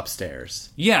 let's go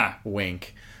upstairs. Yeah.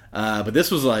 Wink. But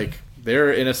this was like,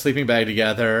 they're in a sleeping bag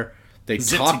together. They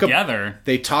talk together.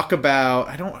 They talk about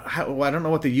I don't know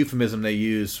what the euphemism they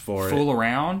use for fool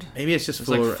around. Maybe it's just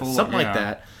fool something like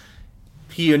that.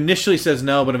 He initially says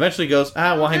no, but eventually goes,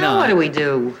 why not? What do we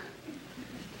do?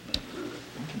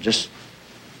 Just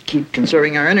keep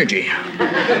conserving our energy.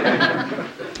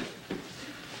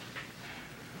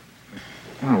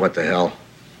 Oh, what the hell?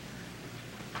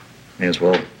 May as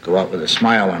well go out with a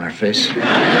smile on our face.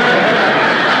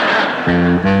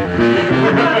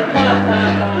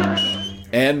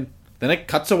 And then it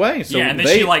cuts away. So and then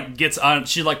she like gets on.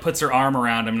 She like puts her arm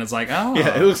around him and is like, "Oh,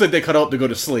 yeah." It looks like they cut out to go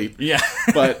to sleep. Yeah,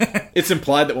 but it's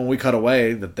implied that when we cut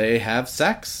away, that they have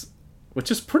sex, which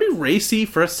is pretty racy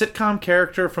for a sitcom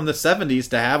character from the 70s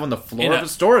to have on the floor of a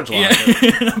storage locker.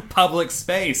 In a public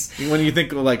space. When you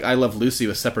think like I Love Lucy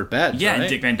with separate beds, yeah, right? and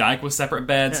Dick Van Dyke with separate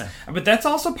beds. Yeah. But that's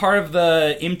also part of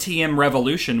the MTM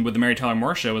revolution with the Mary Tyler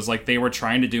Moore Show, is like they were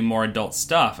trying to do more adult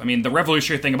stuff. I mean, the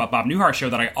revolutionary thing about Bob Newhart Show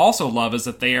that I also love is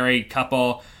that they are a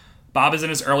couple. Bob is in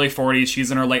his early 40s,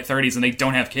 she's in her late 30s, and they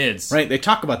don't have kids. Right, they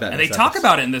talk about that. And they talk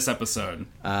about it in this episode.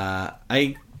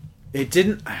 It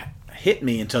didn't hit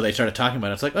me until they started talking about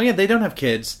it. It's like, oh yeah, they don't have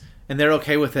kids, and they're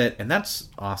okay with it, and that's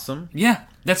awesome. Yeah,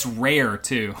 that's rare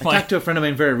too. I talked to a friend of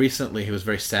mine very recently who was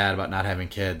very sad about not having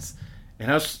kids,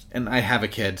 and I have a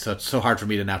kid, so it's so hard for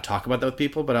me to now talk about that with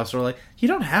people. But I was sort of like, you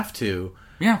don't have to.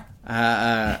 Yeah.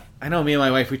 I know me and my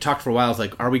wife, we talked for a while. I was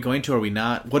like, are we going to? Or are we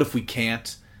not? What if we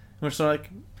can't? And we're sort of like,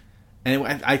 and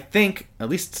I think at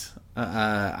least.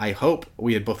 I hope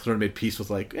we had both sort of made peace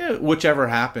with like, whichever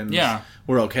happens,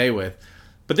 we're okay with.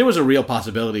 But there was a real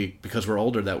possibility, because we're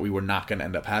older, that we were not going to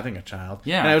end up having a child.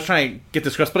 Yeah. And I was trying to get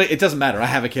this across, but it doesn't matter. I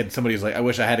have a kid. Somebody's like, I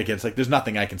wish I had a kid. It's like, there's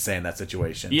nothing I can say in that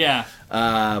situation. Yeah.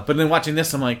 But then watching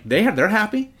this, I'm like, they're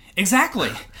happy.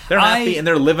 Exactly. They're happy, and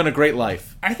they're living a great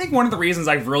life. I think one of the reasons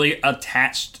I've really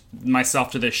attached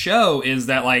myself to this show is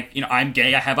that, like, you know, I'm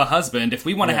gay, I have a husband. If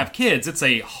we want to have kids, it's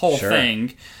a whole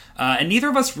thing. And neither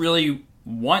of us really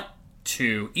want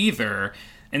to either.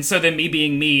 And so then me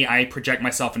being me, I project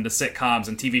myself into sitcoms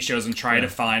and TV shows and try to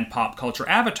find pop culture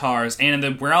avatars. And in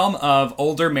the realm of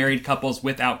older married couples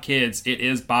without kids, it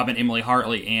is Bob and Emily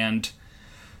Hartley. And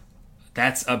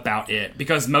that's about it.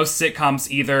 Because most sitcoms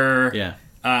either...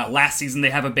 last season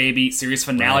they have a baby, series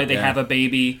finale they have a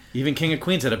baby. Even King of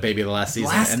Queens had a baby the last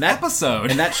season.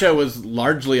 Episode. And that show was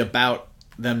largely about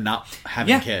them not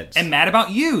having kids. And Mad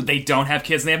About You, they don't have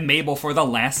kids, and they have Mabel for the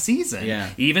last season. Yeah.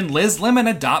 Even Liz Lemon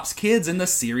adopts kids in the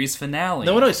series finale.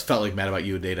 No, it always felt like Mad About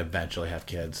You, they'd eventually have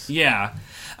kids. Yeah.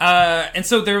 And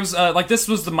so there was, this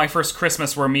was my first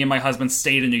Christmas where me and my husband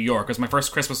stayed in New York. It was my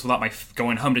first Christmas without my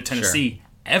going home to Tennessee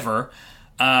ever.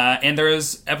 And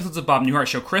there's episodes of Bob Newhart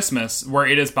Show Christmas where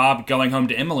it is Bob going home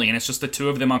to Emily, and it's just the two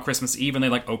of them on Christmas Eve, and they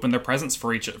like open their presents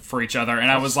for each other.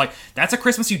 And I was like, that's a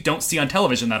Christmas you don't see on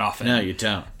television that often. No, you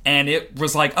don't. And it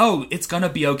was like, oh, it's gonna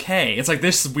be okay. It's like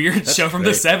this weird show from the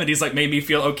 70s like made me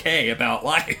feel okay about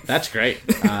life. That's great.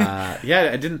 I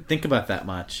didn't think about that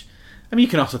much. I mean, you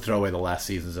can also throw away the last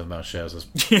seasons of most shows.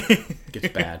 It gets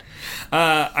bad.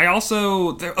 I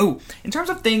also... in terms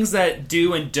of things that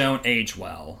do and don't age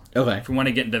well, if we want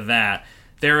to get into that,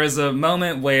 there is a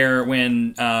moment where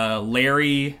when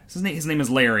Larry... His name is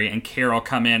Larry, and Carol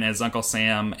come in as Uncle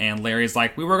Sam, and Larry's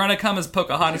like, we were going to come as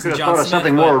Pocahontas and John Smith. You could have thought of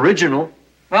something more original.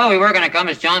 Well, we were going to come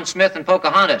as John Smith and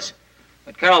Pocahontas,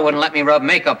 but Carol wouldn't let me rub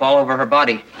makeup all over her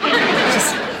body.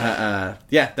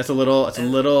 that's a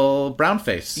little brown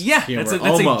face. Yeah, humor. that's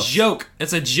Almost. a joke.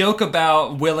 It's a joke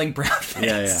about willing brown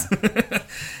face.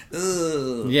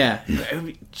 Yeah.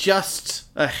 Just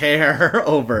a hair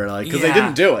over, like, because they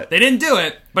didn't do it. They didn't do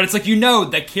it, but it's like,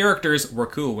 the characters were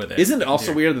cool with it. Isn't it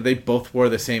also weird that they both wore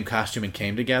the same costume and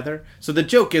came together? So the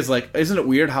joke is, like, isn't it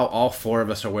weird how all four of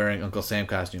us are wearing Uncle Sam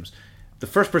costumes? The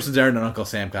first person's wearing an Uncle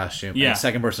Sam costume, and the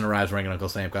second person arrives wearing an Uncle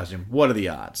Sam costume. What are the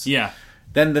odds? Yeah.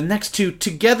 Then the next two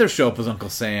together show up as Uncle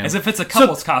Sam. As if it's a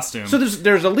couple's costume. So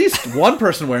there's at least one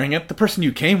person wearing it, the person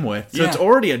you came with. So it's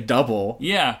already a double.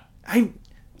 Yeah.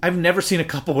 I've never seen a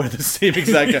couple wear the same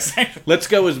exact Exactly. Let's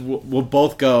go as we'll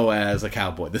both go as a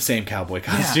cowboy, the same cowboy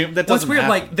costume. Yeah. That doesn't weird,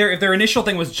 happen. like their initial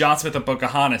thing was John Smith and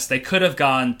Pocahontas. They could have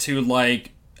gone to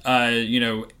like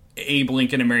Abe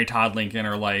Lincoln and Mary Todd Lincoln,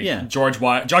 or like George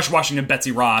Washington and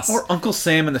Betsy Ross, or Uncle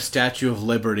Sam and the Statue of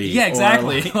Liberty. Yeah,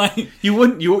 exactly. Like, you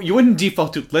wouldn't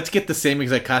default to let's get the same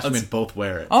exact costume and both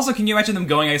wear it. Also, can you imagine them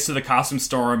going to the costume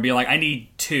store and be like, I need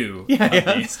 2 of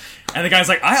these, and the guy's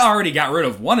like, I already got rid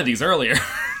of one of these earlier.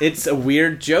 It's a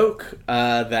weird joke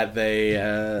that they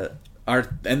are,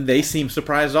 and they seem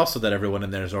surprised also that everyone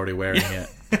in there is already wearing it.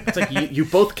 It's like you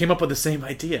both came up with the same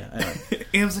idea.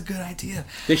 It was a good idea.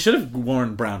 They should have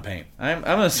worn brown paint. I'm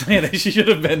going to say that she should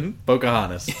have been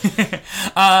Pocahontas.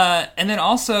 And then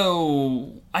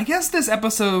also, I guess this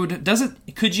episode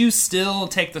could you still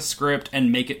take the script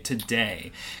and make it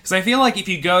today? Because I feel like if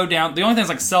you go down, the only thing is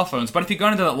like cell phones, but if you go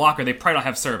into that locker, they probably don't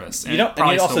have service. And you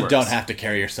also works. Don't have to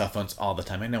carry your cell phones all the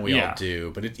time. I know we all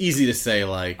do, but it's easy to say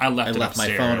like, I left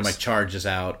my phone and my charge is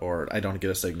out, or I don't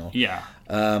get a signal. Yeah.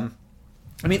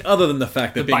 I mean, other than the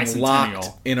fact that being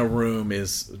locked in a room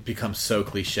becomes so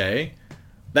cliche,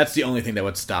 that's the only thing that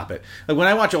would stop it. Like when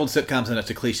I watch old sitcoms and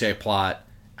it's a cliche plot,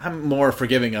 I'm more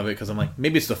forgiving of it because I'm like,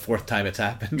 maybe it's the 4th time it's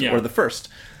happened or the 1st.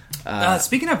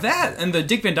 Speaking of that, in the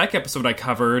Dick Van Dyke episode I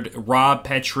covered, Rob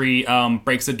Petrie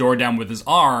breaks the door down with his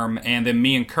arm, and then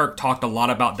me and Kirk talked a lot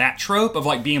about that trope of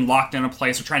like being locked in a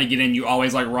place or trying to get in, you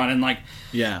always like run and like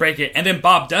break it. And then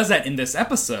Bob does that in this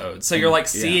episode. So you're like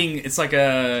seeing, it's like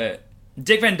a...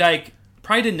 Dick Van Dyke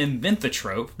probably didn't invent the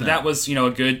trope, but that was, a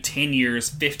good 10 years,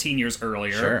 15 years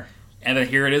earlier. Sure. And then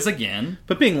here it is again.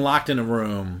 But being locked in a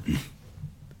room,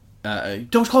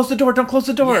 don't close the door, don't close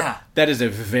the door. Yeah. That is a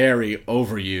very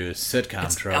overused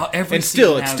sitcom trope. It's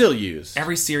still used.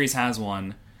 Every series has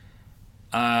one.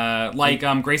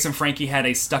 Grace and Frankie had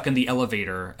a Stuck in the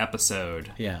Elevator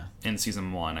episode. Yeah. In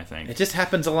season 1, I think. It just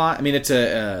happens a lot. I mean, it's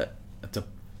a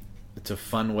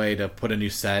fun way to put a new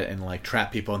set and like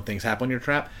trap people and things happen when you're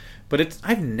trapped. But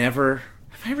I've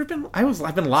been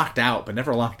locked out, but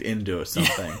never locked into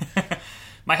something.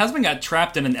 My husband got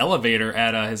trapped in an elevator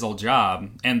at his old job,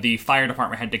 and the fire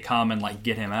department had to come and like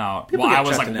get him out. Well, I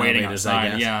was like waiting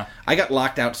outside. Yeah, I got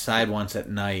locked outside once at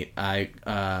night. I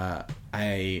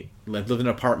lived in an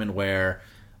apartment where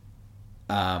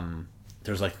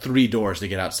there's like 3 doors to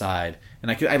get outside,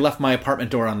 and I left my apartment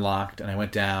door unlocked, and I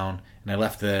went down and I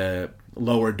left the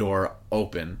lower door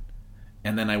open.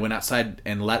 And then I went outside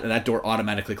and that door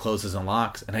automatically closes and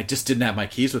locks. And I just didn't have my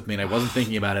keys with me, and I wasn't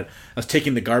thinking about it. I was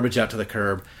taking the garbage out to the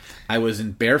curb. I was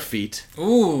in bare feet.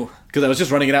 Ooh. Because I was just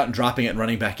running it out and dropping it and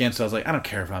running back in. So I was like, I don't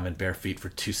care if I'm in bare feet for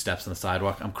 2 steps on the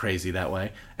sidewalk. I'm crazy that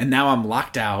way. And now I'm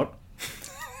locked out.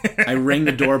 I ring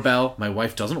the doorbell. My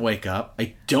wife doesn't wake up.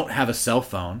 I don't have a cell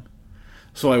phone.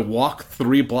 So I walk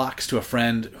 3 blocks to a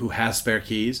friend who has spare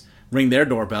keys, ring their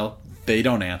doorbell. They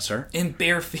don't answer. In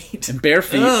bare feet.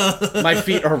 My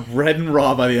feet are red and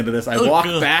raw by the end of this. I walk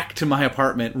back to my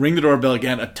apartment, ring the doorbell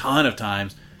again a ton of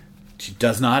times. She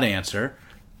does not answer.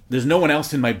 There's no one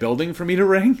else in my building for me to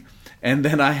ring. And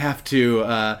then I have to,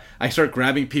 I start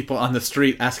grabbing people on the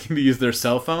street asking to use their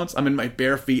cell phones. I'm in my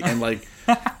bare feet and like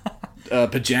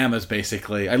pajamas,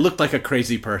 basically. I looked like a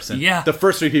crazy person. Yeah. The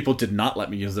first 3 people did not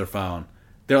let me use their phone.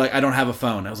 They're like, I don't have a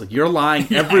phone. I was like, you're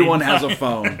lying. Everyone has a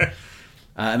phone.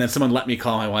 And then someone let me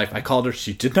call my wife. I called her.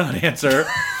 She did not answer.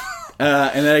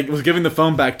 And then I was giving the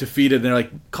phone back to feed it. And they're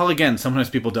like, call again. Sometimes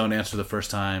people don't answer the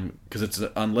first time because it's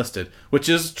unlisted, which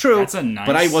is true. That's a nice...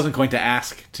 But I wasn't going to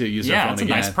ask to use their phone again.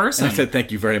 Yeah, that's a nice person. And I said,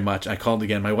 thank you very much. I called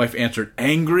again. My wife answered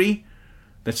angry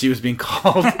that she was being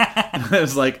called. And I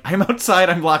was like, I'm outside.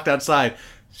 I'm locked outside.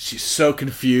 She's so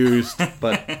confused,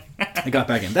 but I got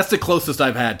back in. That's the closest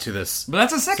I've had to this. But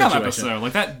that's a sitcom episode.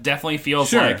 Like, that definitely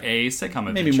feels like a sitcom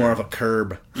adventure. Maybe more of a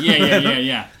Curb.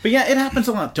 Yeah. But yeah, it happens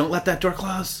a lot. Don't let that door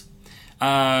close.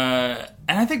 And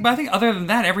I think other than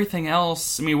that, everything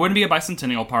else, I mean, it wouldn't be a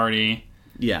bicentennial party.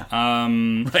 Yeah.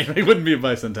 Right, it wouldn't be a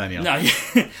bicentennial.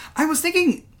 No, I was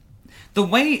thinking, the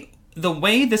way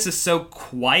this is so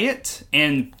quiet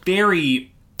and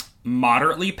very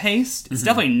moderately paced. It's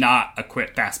definitely not a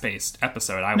quick, fast-paced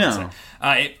episode, I would say.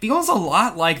 It feels a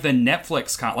lot like the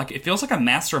Netflix like it feels like a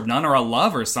Master of None or a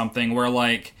Love or something, where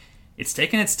like it's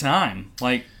taking its time.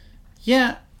 Like,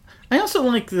 yeah, I also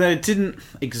like that it didn't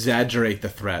exaggerate the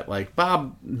threat. Like,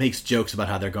 Bob makes jokes about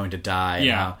how they're going to die,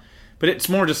 and but it's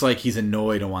more just like he's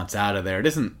annoyed and wants out of there. It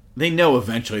isn't. They know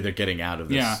eventually they're getting out of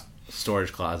this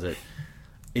storage closet.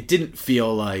 It didn't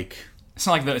feel like. It's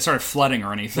not like it started flooding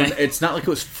or anything. It's not like it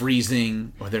was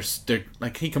freezing, or they're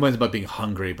like, he complains about being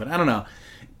hungry, but I don't know.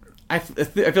 I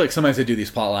feel like sometimes they do these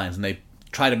plot lines and they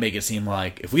try to make it seem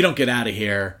like if we don't get out of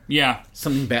here,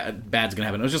 something bad's gonna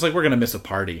happen. It was just like, we're gonna miss a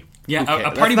party. Yeah,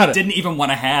 a party we didn't even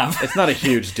want to have. It's not a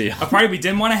huge deal. A party we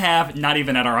didn't want to have, not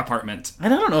even at our apartment.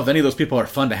 And I don't know if any of those people are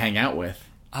fun to hang out with.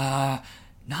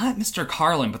 Not Mr.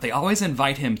 Carlin, but they always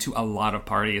invite him to a lot of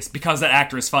parties because that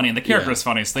actor is funny and the character is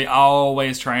funny, so they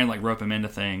always try and like rope him into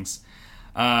things.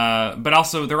 But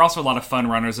also, there are also a lot of fun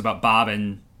runners about Bob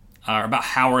and about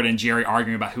Howard and Jerry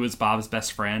arguing about who is Bob's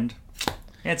best friend.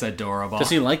 It's adorable. Does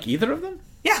he like either of them?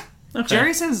 Yeah.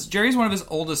 Okay. Jerry's one of his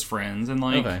oldest friends, and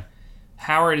like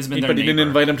Howard has been their But he neighbor. didn't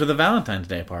invite him to the Valentine's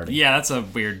Day party. Yeah, that's a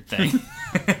weird thing.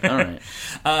 All right.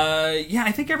 Yeah,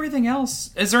 I think everything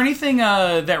else. Is there anything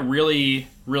that really,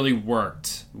 really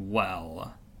worked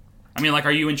well? I mean, like,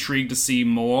 are you intrigued to see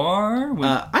more?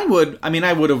 I would. I mean,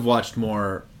 I would have watched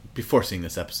more before seeing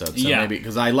this episode. So maybe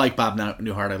because I like Bob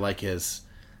Newhart, I like his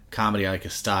comedy, I like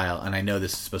his style, and I know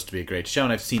this is supposed to be a great show,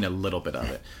 and I've seen a little bit of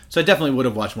it. So I definitely would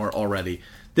have watched more already.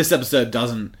 This episode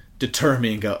doesn't deter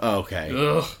me and go, oh, okay.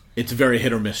 Ugh. It's a very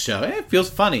hit or miss show. It feels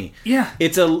funny. Yeah.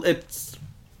 It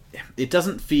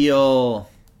doesn't feel.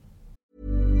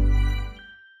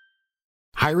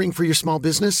 Hiring for your small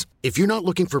business? If you're not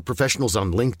looking for professionals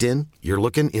on LinkedIn, you're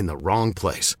looking in the wrong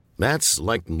place. That's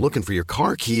like looking for your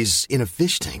car keys in a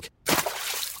fish tank.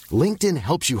 LinkedIn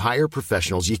helps you hire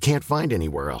professionals you can't find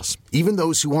anywhere else, even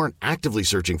those who aren't actively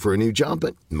searching for a new job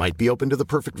but might be open to the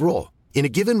perfect role. In a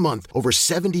given month, over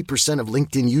 70% of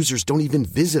LinkedIn users don't even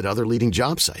visit other leading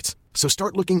job sites. So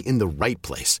start looking in the right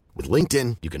place. With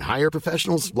LinkedIn, you can hire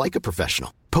professionals like a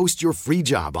professional. Post your free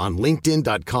job on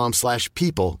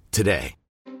linkedin.com/people today.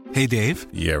 Hey, Dave.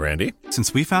 Yeah, Randy.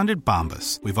 Since we founded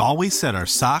Bombas, we've always said our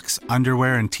socks,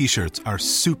 underwear, and T-shirts are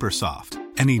super soft.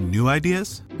 Any new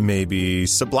ideas? Maybe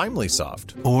sublimely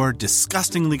soft. Or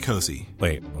disgustingly cozy.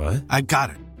 Wait, what? I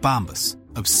got it. Bombas.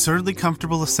 Absurdly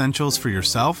comfortable essentials for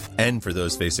yourself and for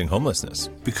those facing homelessness.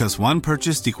 Because one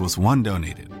purchased equals one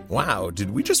donated. Wow,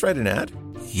 did we just write an ad?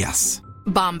 Yes.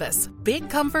 Bombas. Big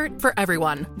comfort for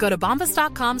everyone. Go to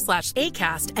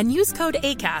bombas.com/ACAST and use code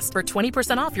ACAST for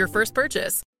 20% off your first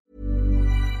purchase.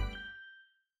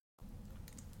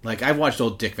 Like, I've watched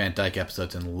old Dick Van Dyke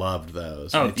episodes and loved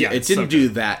those. Oh, it it's didn't so do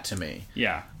good. that to me.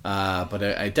 Yeah. But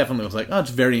I definitely was like, oh,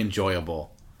 it's very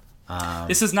enjoyable.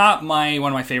 This is not one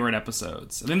of my favorite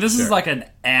episodes. I mean, this is like an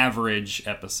average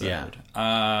episode.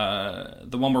 Yeah.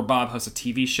 The one where Bob hosts a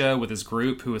TV show with his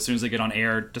group, who as soon as they get on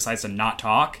air decides to not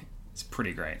talk. It's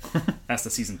pretty great. That's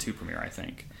the season 2 premiere, I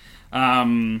think.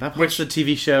 That was the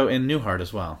TV show in Newhart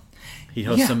as well. He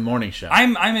hosts a morning show.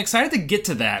 I'm excited to get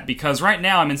to that because right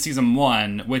now I'm in season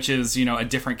 1, which is, a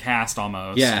different cast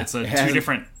almost. Yeah. It's two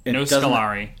different. No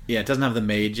Scolari. Yeah, it doesn't have the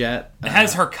maid yet. It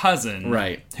has her cousin.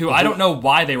 Right. Who I don't know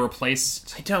why they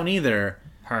replaced. I don't either.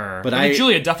 Her. But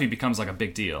Julia Duffy becomes like a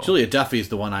big deal. Julia Duffy's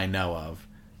the one I know of.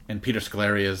 And Peter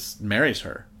Scolari marries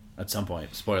her at some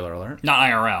point. Spoiler alert. Not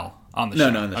IRL. On the show.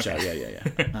 No, in the show.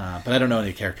 Yeah. But I don't know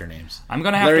any character names. I'm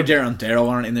gonna have Larry, Daryl, and Daryl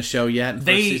aren't in the show yet.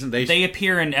 They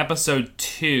appear in episode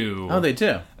 2. Oh, they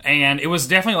do. And it was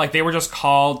definitely like they were just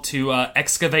called to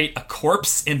excavate a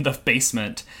corpse in the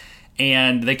basement,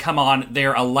 and they come on.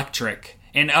 They're electric.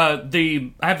 And I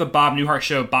have the Bob Newhart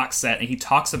Show box set, and he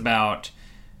talks about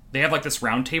they have like this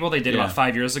round table they did about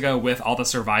 5 years ago with all the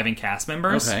surviving cast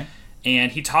members. Okay.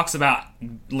 And he talks about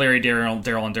Larry, Daryl, and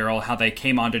Daryl, how they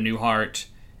came onto Newhart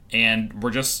and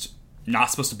were just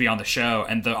not supposed to be on the show,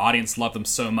 and the audience loved them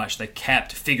so much they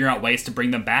kept figuring out ways to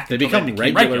bring them back. They became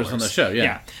regulars on the show,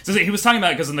 yeah. So he was talking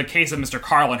about it because in the case of Mr.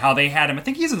 Carlin, how they had him, I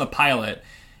think he's in the pilot,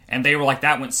 and they were like,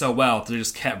 that went so well, they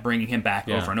just kept bringing him back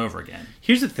over and over again.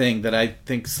 Here's the thing that I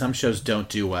think some shows don't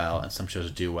do well, and some shows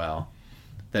do well,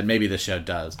 that maybe this show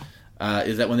does,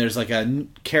 is that when there's like a new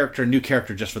character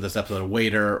just for this episode, a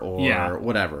waiter or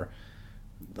whatever,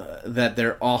 that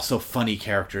they're also funny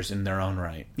characters in their own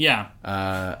right. Yeah.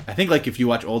 I think like if you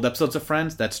watch old episodes of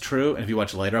Friends, that's true, and if you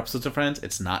watch later episodes of Friends,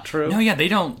 it's not true. No, yeah, they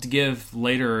don't give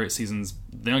later seasons.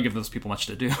 They don't give those people much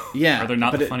to do. Yeah, or they're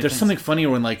not. But the funny there's things. something funnier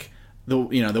when like the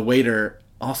waiter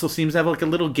also seems to have like a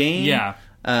little game. Yeah.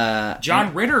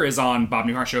 John Ritter is on Bob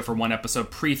Newhart show for one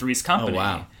episode pre Three's Company. Oh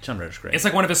wow, John Ritter's great. It's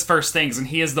like one of his first things, and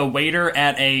he is the waiter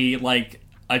at a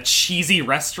cheesy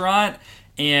restaurant,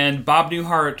 and Bob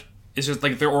Newhart is just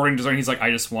like, they're ordering dessert, and he's like,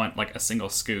 I just want like a single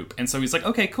scoop. And so he's like,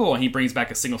 okay, cool. And he brings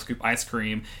back a single scoop ice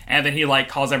cream, and then he like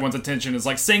calls everyone's attention. Is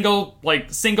like, single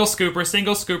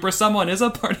scooper, someone is a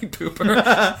party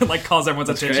pooper. Like calls everyone's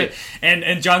attention. Great.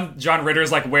 And John Ritter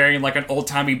is like wearing like an old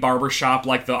timey barbershop,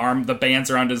 like the bands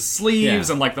around his sleeves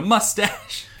and like the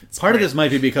mustache. Part of this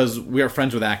might be because we are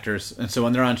friends with actors, and so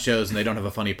when they're on shows and they don't have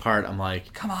a funny part, I'm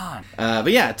like, come on.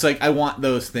 But yeah, it's like I want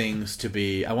those things to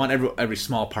be. I want every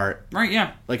small part. Right?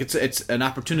 Yeah. Like it's an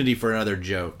opportunity for another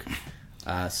joke.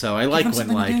 So I like when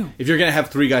like to do. if you're gonna have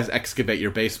three guys excavate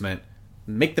your basement,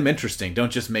 make them interesting.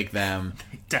 Don't just make them.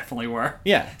 They definitely were.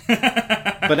 Yeah.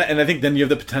 And I think then you have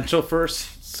the potential for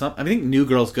some. I think New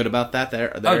Girl's good about that.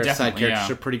 Their side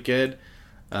characters are pretty good.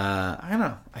 I don't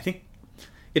know. I think.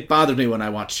 It bothers me when I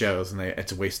watch shows and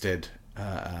it's wasted,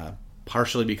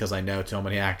 partially because I know so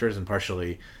many actors and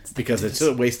partially because it's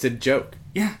a wasted joke.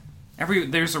 Yeah.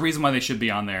 There's a reason why they should be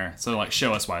on there, so like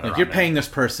show us why they're on you're there. paying this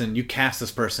person, you cast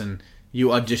this person,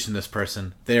 you audition this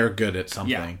person, they're good at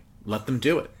something. Yeah. Let them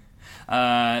do it.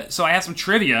 So I have some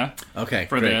trivia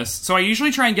for this. So I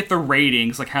usually try and get the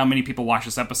ratings, like how many people watch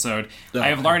this episode. I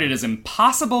have learned it is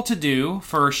impossible to do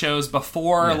for shows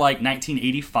before like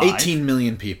 1985. 18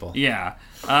 million people. Yeah.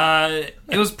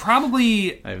 It was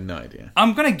probably... I have no idea.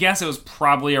 I'm going to guess it was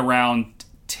probably around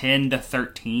 10 to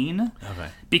 13. Okay.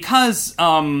 Because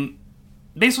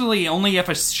basically only if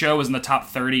a show is in the top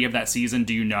 30 of that season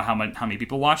do you know how many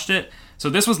people watched it. So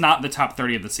this was not the top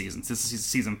 30 of the seasons. This is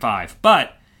season 5.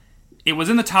 But it was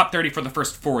in the top 30 for the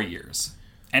first 4 years.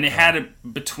 And it had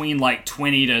between like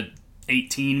 20 to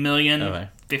 18 million,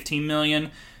 15 million.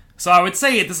 So I would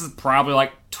say this is probably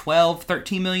like 12,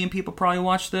 13 million people probably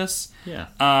watched this. Yeah.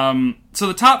 So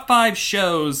the top 5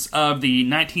 shows of the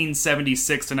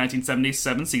 1976 to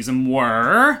 1977 season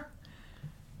were...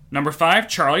 Number 5,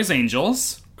 Charlie's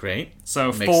Angels. Great.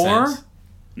 So Makes 4, sense.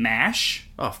 MASH.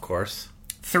 Oh, of course.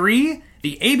 3,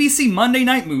 the ABC Monday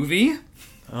Night Movie.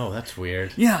 Oh, that's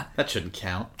weird. Yeah. That shouldn't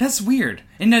count. That's weird.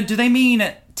 And do they mean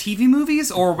TV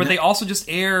movies, or would they also just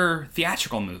air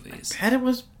theatrical movies? I bet it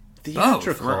was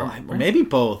theatrical. Both. Maybe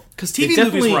both. Because TV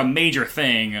movies were a major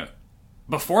thing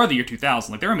before the year 2000.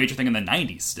 Like, they were a major thing in the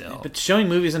 90s still. But showing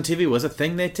movies on TV was a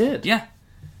thing they did. Yeah.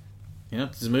 You know,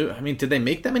 I mean, did they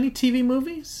make that many TV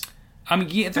movies? I mean,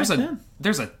 yeah, there's a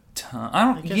ton.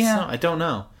 I don't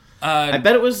know. I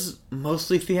bet it was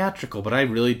mostly theatrical, but I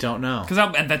really don't know. Because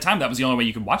at that time, that was the only way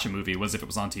you could watch a movie was if it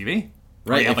was on TV.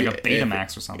 Right. Or you had like a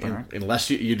Betamax or something, right? Unless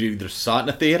you either saw it in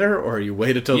a theater or you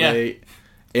waited till they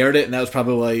aired it, and that was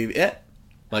probably it.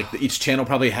 Like, each channel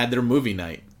probably had their movie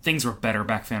night. Things were better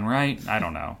back then, right? I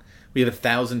don't know. We have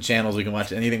 1,000 channels. We can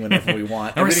watch anything whenever we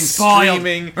want. Everything's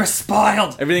streaming. We're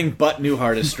spoiled. Everything but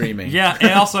Newhart is streaming. Yeah,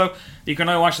 and also, you can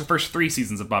only watch the first 3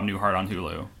 seasons of Bob Newhart on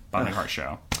Hulu. Bob Newhart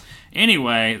Show.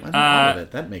 Anyway,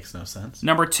 that makes no sense.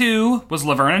 Number 2 was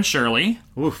Laverne and Shirley.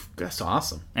 Oof, that's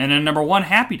awesome. And then number 1,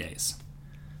 Happy Days.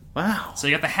 Wow. So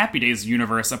you got the Happy Days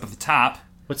universe up at the top.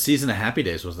 What season of Happy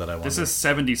Days was that, I wonder? This is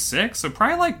 76, so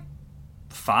probably like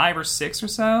 5 or 6 or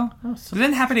so. Oh, so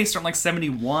didn't Happy Days start in like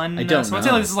 71? I don't know. So I'd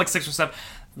say like this is like 6 or 7.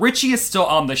 Richie is still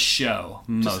on the show.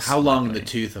 Just how long in the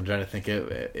tooth? I'm trying to think.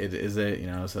 Is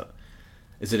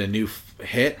it a new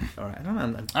hit? Or I don't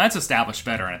know. That's established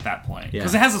veteran at that point.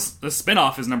 Because it has the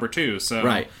spinoff is number 2. So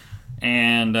right.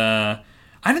 And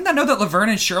I did not know that Laverne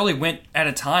and Shirley went at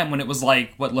a time when it was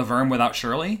like, Laverne without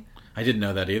Shirley? I didn't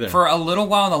know that either. For a little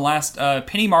while in the last...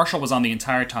 Penny Marshall was on the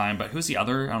entire time, but who's the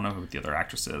other? I don't know who the other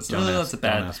actress is. Don't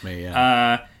ask me,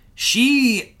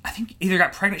 she, I think, either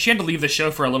got pregnant... She had to leave the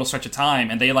show for a little stretch of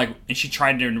time, and and she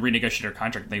tried to renegotiate her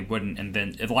contract, and they wouldn't, and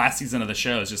then the last season of the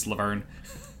show is just Laverne.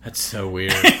 That's so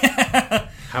weird.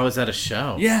 How is that a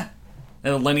show? Yeah.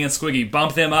 Lenny and Squiggy,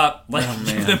 bump them up.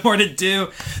 Give them more to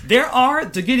do. To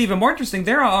get even more interesting,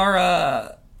 there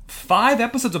are 5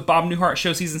 episodes of Bob Newhart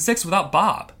Show Season 6 without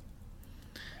Bob.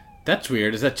 That's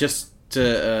weird. Is that just...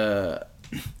 Was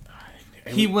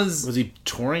he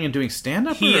touring and doing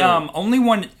stand-up? He only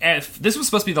won... This was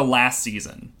supposed to be the last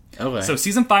season. Okay. So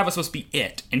Season 5 was supposed to be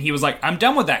it. And he was like, I'm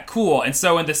done with that. Cool. And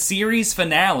so in the series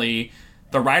finale...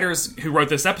 The writers who wrote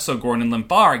this episode, Gordon and Lynn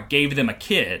Farr, gave them a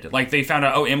kid. Like, they found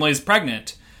out, Emily's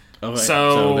pregnant. Okay.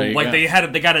 So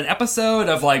they got an episode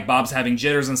of, like, Bob's having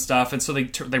jitters and stuff, and so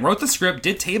they wrote the script,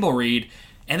 did table read,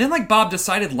 and then, like, Bob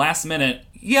decided last minute,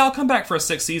 I'll come back for a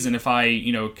 6th season if I,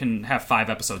 can have 5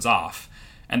 episodes off.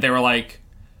 And they were like,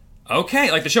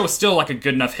 okay, like the show was still like a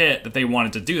good enough hit that they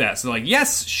wanted to do that. So they're like,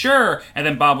 yes, sure. And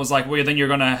then Bob was like, well, then you're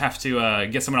going to have to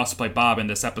get someone else to play Bob in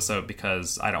this episode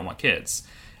because I don't want kids.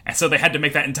 And so they had to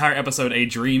make that entire episode a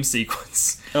dream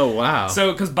sequence. Oh, wow.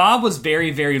 So, because Bob was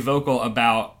very, very vocal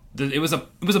about, it was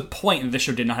a point that this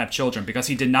show did not have children because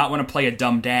he did not want to play a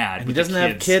dumb dad. And he doesn't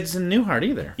have kids in Newhart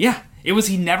either. Yeah. It was,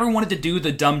 he never wanted to do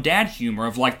the dumb dad humor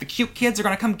of like, the cute kids are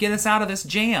going to come get us out of this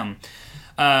jam.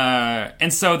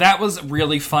 And so that was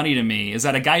really funny to me, is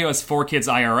that a guy who has 4 kids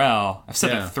IRL, I've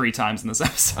said that 3 times in this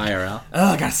episode. IRL? Oh,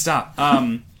 I gotta stop.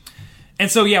 And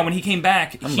so, yeah, when he came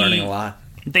back, I'm learning a lot.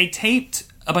 They taped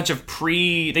a bunch of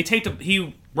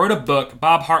he wrote a book,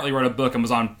 Bob Hartley wrote a book and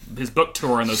was on his book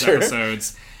tour in those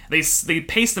episodes. They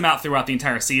paced them out throughout the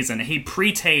entire season, and he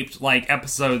pre-taped, like,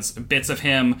 bits of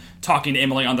him talking to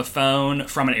Emily on the phone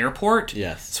from an airport.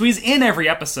 Yes. So he's in every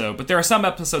episode, but there are some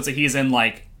episodes that he's in,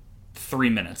 like, 3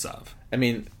 minutes of. I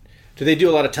mean, do they do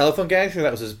a lot of telephone gags? Or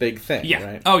that was his big thing, yeah.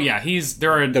 right? Oh, yeah.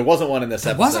 There wasn't one in this episode.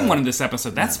 There wasn't one in this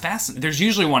episode. That's fascinating. There's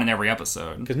usually one in every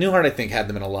episode. Because Newhart, I think, had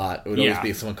them in a lot. It would always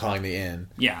be someone calling the inn.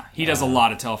 Yeah, he does a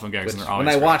lot of telephone gags. And they're always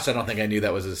when I watched, I don't think I knew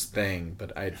that was his thing,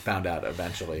 but I found out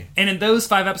eventually. And in those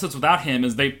 5 episodes without him,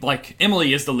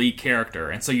 Emily is the lead character.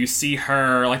 And so you see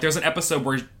her, like, there's an episode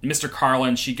where Mr.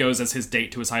 Carlin, she goes as his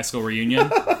date to his high school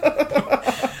reunion.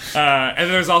 And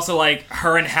there's also, like,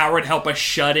 her and Howard help a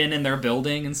shut-in in their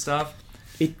building and stuff.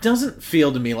 It doesn't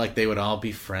feel to me like they would all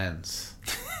be friends.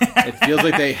 It feels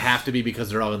like they have to be because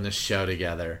they're all in this show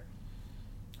together.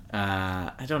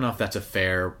 I don't know if that's a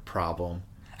fair problem.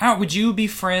 Would you be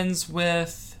friends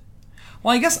with...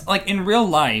 Well, I guess, like, in real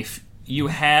life, you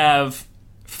have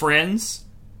friends,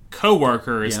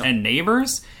 co-workers, and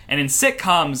neighbors. And in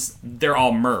sitcoms, they're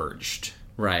all merged.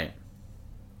 Right.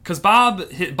 Because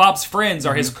Bob's friends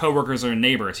are his co-workers or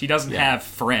neighbors. He doesn't have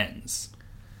friends.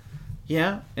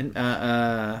 Yeah, and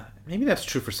maybe that's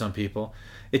true for some people.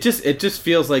 It just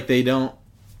feels like they don't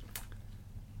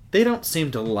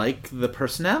seem to like the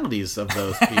personalities of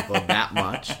those people that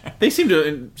much. They seem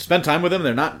to spend time with them.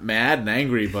 They're not mad and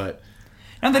angry, but...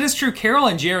 And that is true. Carol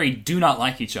and Jerry do not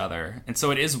like each other, and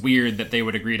so it is weird that they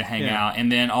would agree to hang out.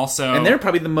 And then also... And they're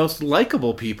probably the most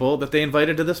likable people that they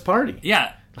invited to this party.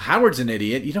 Yeah. Howard's an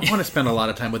idiot. You don't want to spend a lot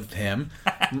of time with him.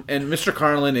 And Mr.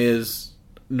 Carlin is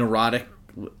neurotic.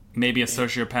 Maybe a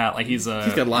sociopath. Like he's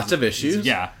got lots of issues.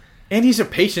 Yeah. And he's a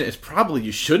patient. It's probably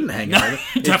you shouldn't hang out with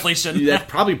him. Definitely shouldn't. That's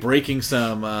probably breaking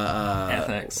some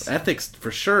ethics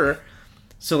for sure.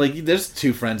 So like, there's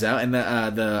 2 friends out, and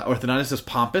the orthodontist is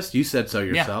pompous. You said so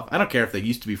yourself. I don't care if they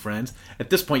used to be friends. At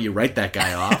this point, you write that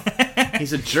guy off.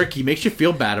 He's a jerk. He makes you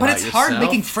feel bad about yourself. But it's hard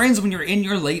making friends when you're in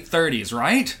your late 30s,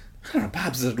 right? I don't know,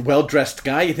 Bob's a well-dressed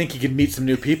guy. You think he could meet some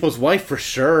new people. His wife, for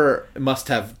sure, must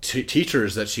have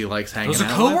teachers that she likes hanging out with. Those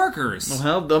are co-workers.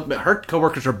 Well, her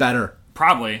co-workers are better.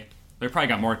 Probably. They probably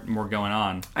got more going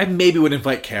on. I maybe would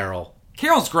invite Carol.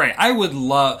 Carol's great. I would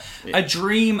love...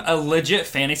 A legit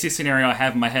fantasy scenario I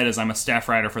have in my head is I'm a staff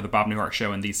writer for the Bob Newhart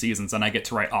Show in these seasons, and I get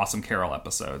to write awesome Carol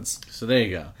episodes. So there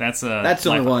you go. That's the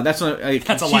only one. That's a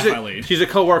life I lead. She's a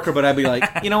co-worker, but I'd be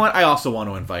like, you know what? I also want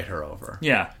to invite her over.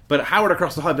 Yeah. But Howard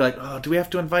across the hall would be like, oh, do we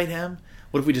have to invite him?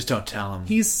 What if we just don't tell him?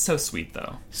 He's so sweet,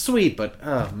 though. Sweet, but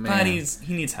oh man, but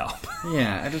he needs help.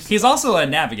 Yeah, he's also a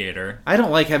navigator. I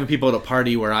don't like having people at a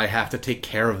party where I have to take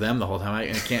care of them the whole time. I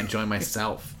can't enjoy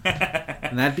myself.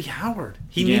 And that'd be Howard.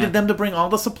 He needed them to bring all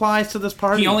the supplies to this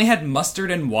party. He only had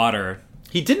mustard and water.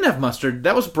 He didn't have mustard.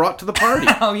 That was brought to the party.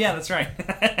 Oh yeah, that's right.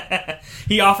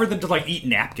 He offered them to like eat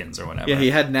napkins or whatever. Yeah,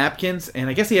 he had napkins, and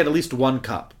I guess he had at least 1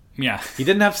 cup. Yeah, he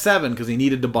didn't have 7 because he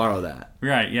needed to borrow that.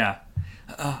 Right. Yeah.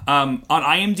 On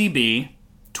IMDb,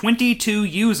 22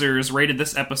 users rated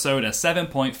this episode a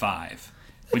 7.5.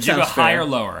 Would you go higher or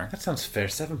lower? That sounds fair.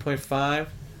 7.5.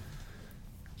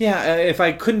 Yeah, if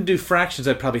I couldn't do fractions,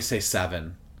 I'd probably say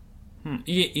 7.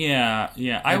 Yeah.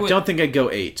 I don't think I'd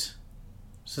go 8.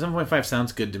 So 7.5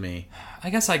 sounds good to me.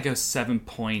 I guess I'd go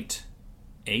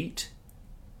 7.8.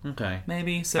 Okay.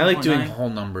 Maybe 7.9. I like doing whole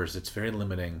numbers. It's very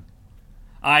limiting.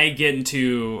 I get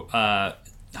into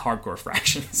hardcore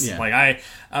fractions. Yeah. Like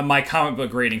my comic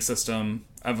book rating system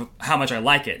of how much I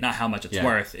like it, not how much it's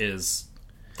worth, is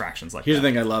fractions like Here's that. the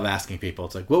thing I love asking people.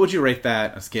 It's like, what would you rate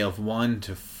that on a scale of 1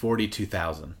 to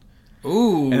 42,000?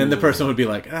 Ooh. And then the person would be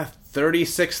like,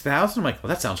 36,000? I'm like, well,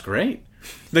 that sounds great.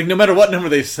 Like, no matter what number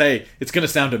they say, it's going to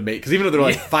sound amazing. Because even if they're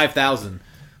like 5,000,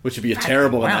 which would be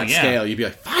terrible on that scale, you'd be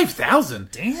like,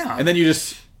 5,000? Damn. And then you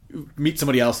just meet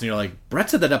somebody else and you're like, Brett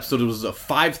said that episode was a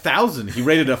 5,000. He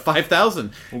rated it a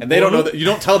 5,000. And they don't know that. You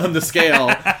don't tell them the scale.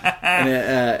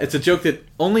 And it's a joke that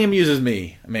only amuses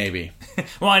me, maybe.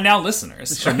 Well, and now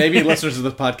listeners. Sure, maybe listeners of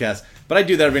the podcast. But I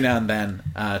do that every now and then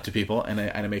to people, and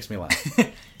it makes me laugh.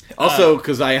 Also,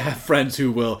 because I have friends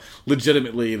who will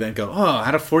legitimately then go, "Oh,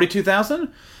 out of 42,000?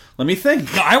 Let me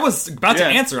think." No, I was about to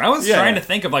answer. I was Yeah. trying to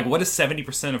think of, like, what is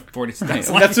 70% of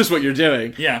 42,000? That's just what you're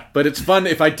doing. Yeah. But it's fun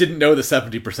if I didn't know the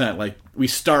 70%. Like, we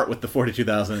start with the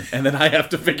 42,000, and then I have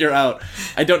to figure out,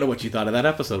 I don't know what you thought of that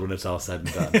episode when it's all said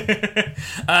and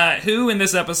done. Who in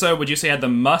this episode would you say had the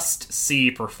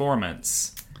must-see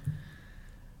performance?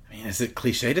 I mean, is it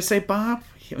cliche to say Bob?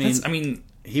 I mean,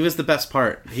 he was the best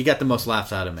part. He got the most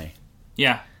laughs out of me.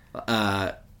 Yeah.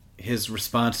 His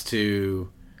response to,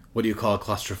 what do you call it,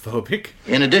 claustrophobic?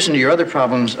 In addition to your other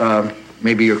problems,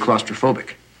 maybe you're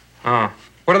claustrophobic.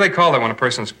 What do they call it when a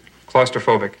person's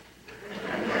claustrophobic?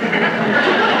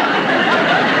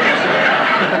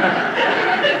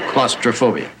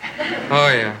 Claustrophobia. Oh,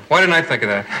 yeah. Why didn't I think of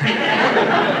that?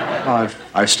 Oh,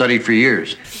 I've studied for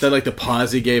years. That, like, the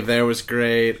pause he gave there was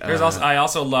great. There's also, I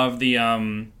also love the,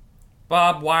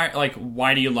 Bob,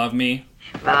 why do you love me?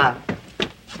 Bob,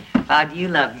 do you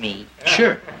love me?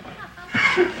 Sure.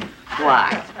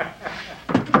 Why?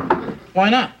 Why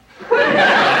not?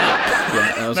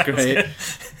 Yeah, that was great.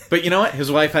 But you know what? His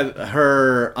wife had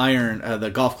her the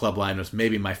golf club line was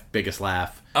maybe my biggest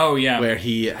laugh. Oh, yeah. Where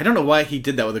I don't know why he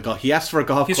did that with a golf. He asked for a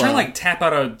golf He's club. trying to, like, tap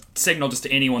out a signal just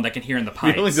to anyone that can hear in the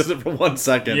pipes. He only does it for 1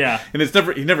 second. Yeah. And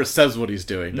he never says what he's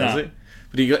doing, does No. he?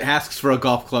 But he asks for a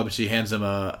golf club, and she hands him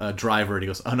a driver, and he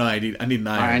goes, "Oh no, I need an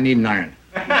iron." I need an iron.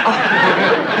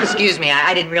 Oh, excuse me,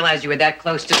 I didn't realize you were that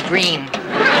close to the green.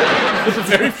 It was a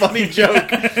very funny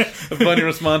joke, a funny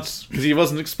response because he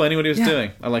wasn't explaining what he was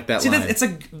doing. I like that See, line.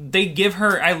 they give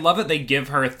her. I love it. They give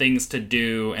her things to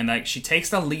do, and like she takes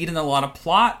the lead in a lot of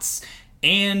plots.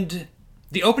 And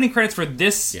the opening credits for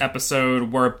this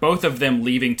episode were both of them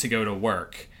leaving to go to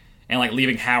work, and like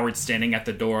leaving Howard standing at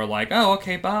the door, like, "Oh,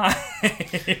 okay, bye."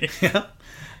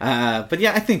 But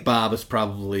yeah, I think Bob is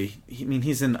probably. I mean,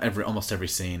 he's in almost every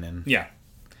scene, and yeah.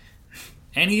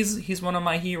 And he's one of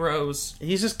my heroes.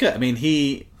 He's just good. I mean,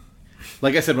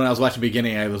 like I said when I was watching the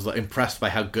beginning, I was impressed by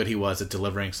how good he was at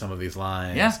delivering some of these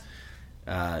lines.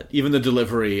 Yeah. Even the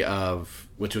delivery of,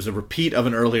 which was a repeat of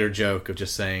an earlier joke of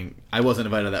just saying, "I wasn't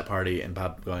invited to that party," and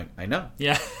Bob going, "I know."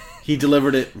 Yeah. He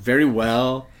delivered it very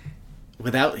well.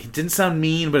 He didn't sound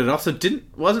mean, but it also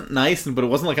wasn't nice, but it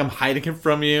wasn't like I'm hiding it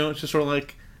from you. It's just sort of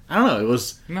like, I don't know. It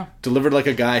was delivered like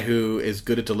a guy who is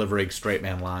good at delivering straight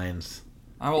man lines.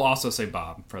 I will also say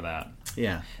Bob for that.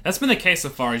 Yeah, that's been the case so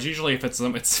far. Is usually if it's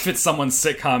someone's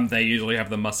sitcom, they usually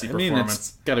have the must-see performance.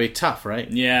 It's got to be tough, right?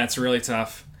 Yeah, it's really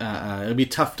tough. It'd be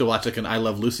tough to watch like an I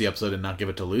Love Lucy episode and not give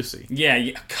it to Lucy. Yeah.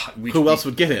 God, who else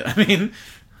would get it? I mean,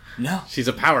 no, she's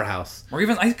a powerhouse. Or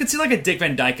even I could see like a Dick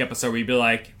Van Dyke episode where you'd be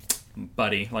like,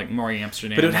 "Buddy," like Maury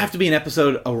Amsterdam. But it would have to be an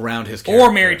episode around his character.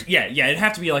 Or married. Yeah, it'd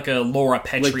have to be like a Laura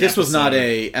Petrie. Like this was episode. not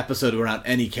a episode around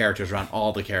any characters, around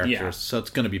all the characters. Yeah. So it's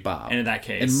going to be Bob. And in that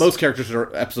case, and most characters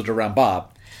are episodes around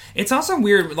Bob. It's also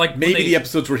weird, like maybe the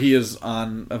episodes where he is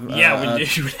on. When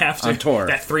you would have to on tour.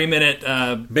 That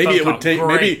 3-minute. Maybe it would take.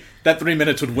 Great. Maybe that 3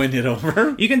 minutes would win it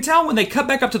over. You can tell when they cut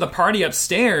back up to the party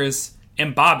upstairs.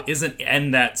 And Bob isn't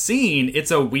in that scene.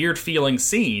 It's a weird feeling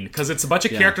scene because it's a bunch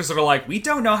of characters that are like, we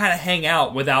don't know how to hang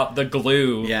out without the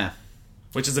glue. Yeah,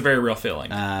 which is a very real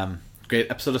feeling. Great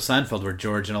episode of Seinfeld where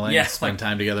George and Elaine spend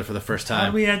time together for the first time.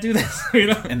 How do we do this?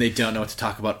 And they don't know what to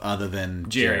talk about other than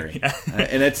Jerry.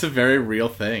 And it's a very real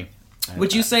thing.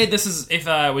 Would you say this is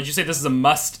Would you say this is a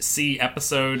must-see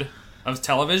episode of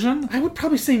television? I would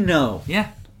probably say no.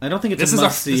 Yeah, I don't think it's a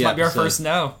must-see. This might be our first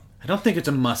no. I don't think it's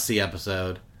a must-see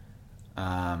episode.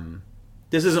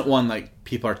 This isn't one like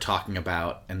people are talking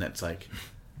about, and that's like,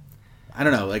 I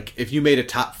don't know. Like if you made a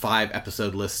top 5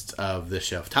 episode list of this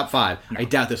show, top 5, I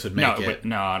doubt this would make it.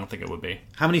 No, I don't think it would be.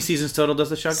 How many seasons total does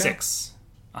the show go? 6,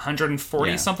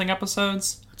 140 something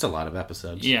episodes. That's a lot of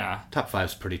episodes. Yeah, top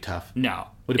 5's pretty tough. No,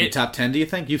 would it be top 10? Do you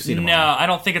think you've seen them? No, all? I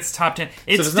don't think it's top 10. So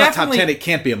if it's not top 10, it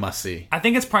can't be a must see. I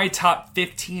think it's probably top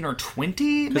 15 or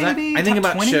 20. Maybe I think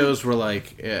about 20? shows where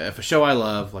like if a show I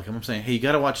love, like I'm saying, hey, you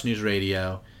got to watch News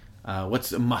Radio.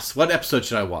 What's a must? What episode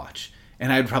should I watch?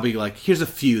 And I'd probably like, here's a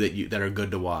few that are good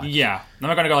to watch. Yeah, I'm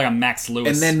not gonna go like a Max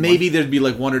Lewis. And then maybe there'd be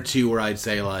like 1 or 2 where I'd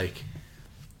say like,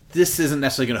 this isn't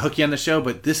necessarily going to hook you on the show,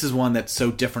 but this is one that's so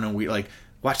different and weird. Like,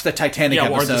 watch the Titanic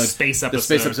episode, or the space episode. The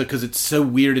space episode because it's so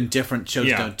weird and different.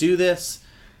 Shows don't do this.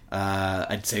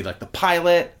 I'd say like the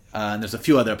pilot, and there's a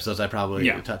few other episodes I probably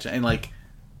touch on. And like,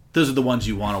 those are the ones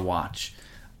you want to watch.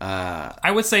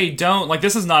 I would say don't, like,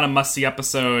 this is not a must-see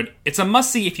episode. It's a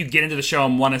must-see if you get into the show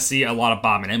and want to see a lot of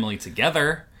Bob and Emily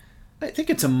together. I think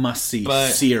it's a must-see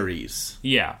series.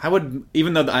 Yeah. I would,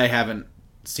 even though I haven't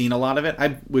seen a lot of it,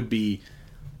 I would be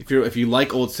if you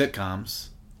like old sitcoms,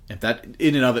 if that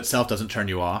in and of itself doesn't turn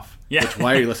you off, which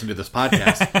why are you listening to this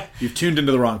podcast? You've tuned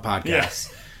into the wrong podcast.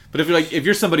 Yes. But if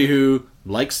you're somebody who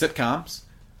likes sitcoms,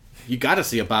 you got to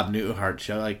see a Bob Newhart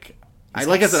show. Like I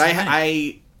said,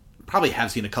 I probably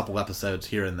have seen a couple episodes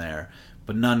here and there,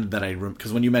 but none that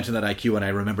because when you mentioned that IQ one, I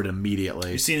remembered it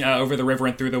immediately. You've seen Over the River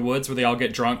and Through the Woods, where they all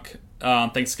get drunk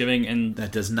on Thanksgiving and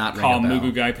that does not call ring a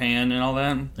bell. Mugu Gai Pan and all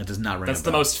that. That does not ring. That's a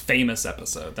the bell. most famous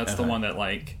episode. That's the Okay. one that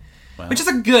Well. which is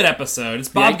a good episode. It's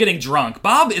Bob getting drunk.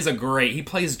 Bob is he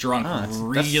plays drunk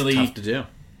really that's tough to do.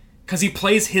 because he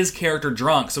plays his character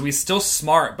drunk, so he's still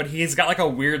smart, but he's got like a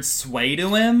weird sway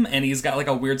to him, and he's got like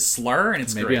a weird slur, and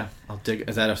it's Maybe great. I'll dig.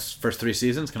 Is that a first 3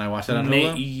 seasons? Can I watch that on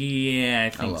Hulu? Yeah, I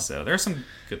think so. There's some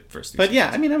good first. But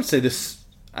yeah, I mean, I would say this.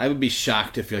 I would be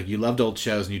shocked if you loved old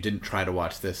shows and you didn't try to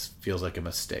watch this. Feels like a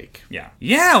mistake.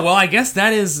 Yeah. Well, I guess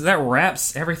that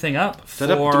wraps everything up.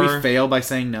 Do we fail by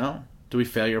saying no? Do we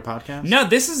fail your podcast? No,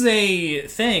 this is a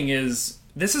thing.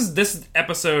 This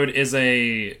episode is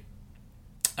a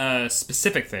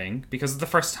specific thing because it's the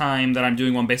first time that I'm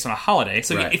doing one based on a holiday.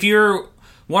 So if you're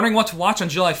wondering what to watch on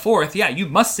July 4th, yeah, you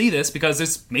must see this because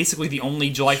it's basically the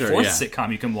only July 4th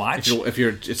sitcom you can watch. If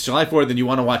it's July 4th, then you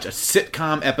want to watch a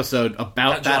sitcom episode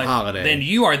about that holiday. Then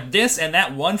you are this and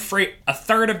that one a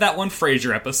third of that one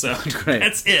Frasier episode. Great.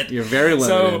 That's it. You're very limited.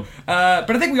 So, but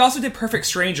I think we also did Perfect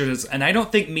Strangers, and I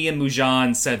don't think me and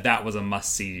Mujan said that was a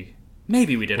must-see.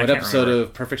 Maybe we did. What I can't episode remember.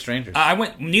 of Perfect Strangers?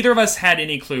 Neither of us had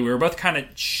any clue. We were both kind of.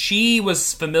 She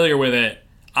was familiar with it.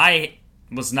 I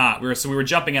was not. We were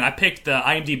jumping in. I picked the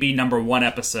IMDb #1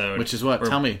 episode, Which is what? where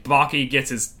Tell me. Baki gets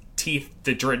his teeth,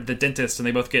 the dentist, and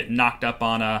they both get knocked up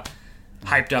on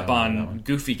hyped up on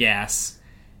goofy gas,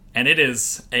 and it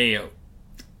is a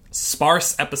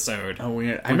sparse episode. Oh,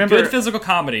 weird. I remember good physical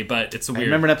comedy, but it's weird. I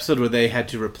remember an episode where they had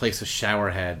to replace a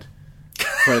shower head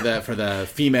for the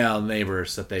female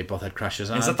neighbors that they both had crushes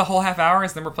on. Is that the whole half hour?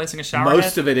 Is them replacing a shower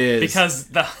Most head? of it is. Because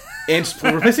and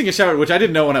replacing a shower, which I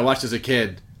didn't know when I watched as a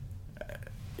kid,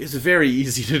 is very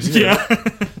easy to do. Yeah.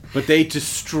 But they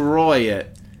destroy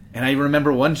it. And I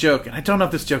remember one joke, and I don't know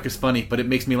if this joke is funny, but it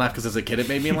makes me laugh because as a kid it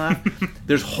made me laugh.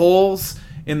 There's holes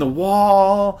in the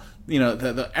wall. You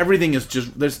know, everything is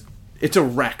just it's a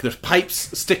wreck. There's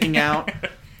pipes sticking out.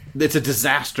 It's a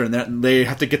disaster, and they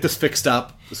have to get this fixed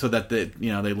up so that they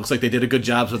looks like they did a good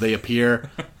job, so they appear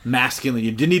masculine.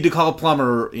 You didn't need to call a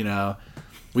plumber.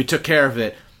 We took care of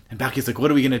it. And Baki's like, "What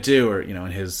are we gonna do?" Or in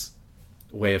his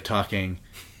way of talking.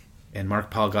 And Mark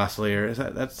Paul Gosselaar,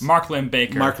 that's Mark Lynn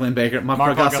Baker. Mark Paul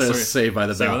Gosselaar is Saved by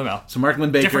the Bell. So Mark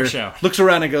Lynn Baker looks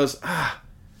around and goes,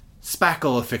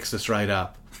 Spackle will fix this right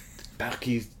up.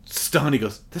 Baki's stunned. He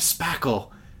goes, "This Spackle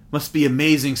must be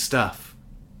amazing stuff."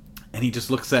 And he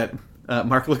just looks at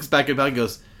Mark, looks back at Baki and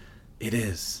goes, It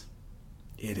is.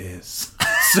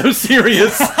 So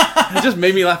serious. It just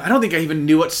made me laugh. I don't think I even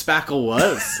knew what Spackle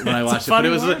was when I watched it, but it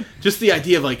was just the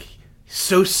idea of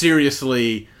so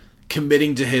seriously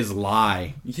committing to his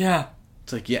lie. Yeah.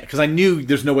 It's because I knew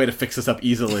there's no way to fix this up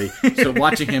easily. So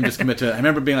watching him just commit to it, I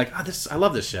remember being like, I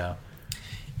love this show.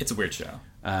 It's a weird show.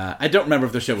 I don't remember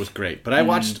if the show was great, but I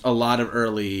watched a lot of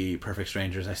early Perfect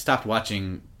Strangers. I stopped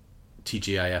watching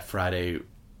TGIF Friday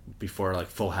before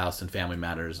Full House and Family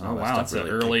Matters and all that stuff.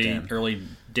 It's really an early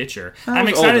ditcher. I'm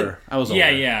excited. I was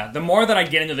older. Yeah. The more that I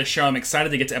get into the show, I'm excited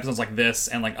to get to episodes like this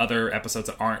and other episodes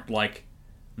that aren't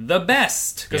the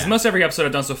best. Because most every episode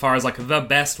I've done so far is the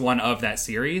best one of that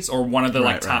series or one of the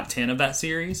top 10 of that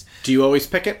series. Do you always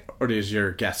pick it, or does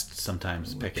your guest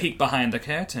sometimes pick it? Peek behind the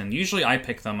curtain. Usually I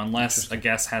pick them unless a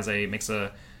guest makes an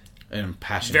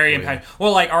impassioned, very impassioned.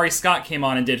 Well, Ari Scott came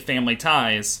on and did Family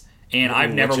Ties. And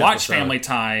I've never watched Family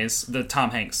Ties, the Tom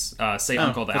Hanks Say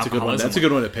Uncle, the alcoholism. That's a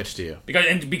good one to pitch to you.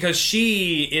 Because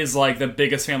she is the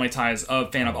biggest Family Ties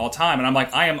fan of all time. And I'm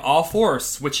I am all for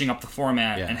switching up the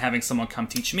format and having someone come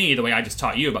teach me the way I just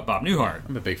taught you about Bob Newhart.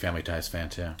 I'm a big Family Ties fan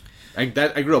too. I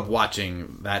grew up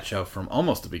watching that show from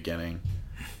almost the beginning.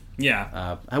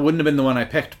 Yeah. I wouldn't have been the one I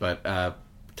picked, but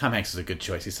Tom Hanks is a good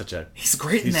choice. He's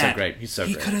great in that. He's so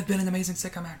great. He could have been an amazing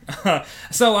sitcom actor.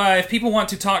 So if people want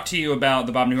to talk to you about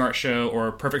the Bob Newhart Show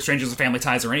or Perfect Strangers or Family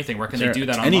Ties or anything, where can they do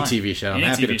that online? Any TV show. I'm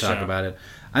happy to talk about it.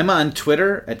 I'm on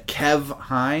Twitter at Kev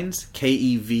Hines,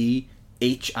 KEVHINES.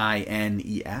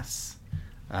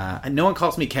 No one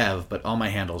calls me Kev, but all my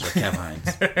handles are Kev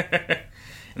Hines.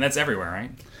 And that's everywhere,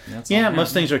 right?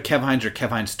 Most things are Kev Hines or Kev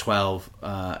Hines 12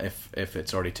 if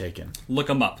it's already taken. Look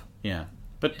them up. Yeah.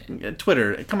 But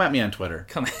Twitter, come at me on Twitter.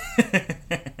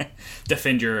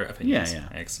 Defend your opinions. Yeah.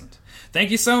 Excellent.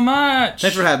 Thank you so much.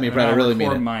 Thanks for having me, Brad. I really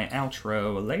mean it. My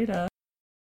outro later.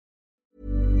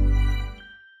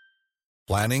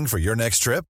 Planning for your next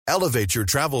trip? Elevate your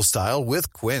travel style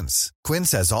with Quince.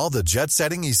 Quince has all the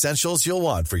jet-setting essentials you'll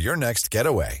want for your next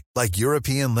getaway, like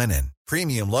European linen,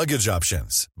 premium luggage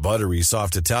options, buttery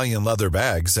soft Italian leather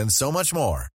bags, and so much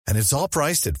more. And it's all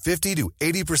priced at 50 to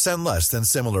 80% less than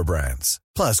similar brands.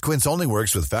 Plus, Quince only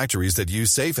works with factories that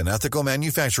use safe and ethical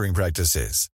manufacturing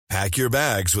practices. Pack your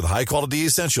bags with high-quality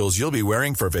essentials you'll be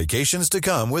wearing for vacations to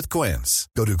come with Quince.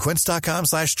 Go to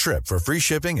quince.com/trip for free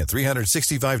shipping and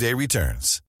 365-day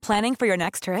returns. Planning for your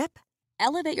next trip?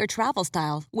 Elevate your travel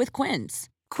style with Quince.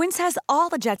 Quince has all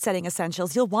the jet-setting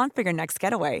essentials you'll want for your next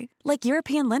getaway, like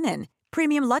European linen,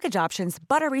 premium luggage options,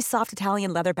 buttery soft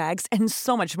Italian leather bags, and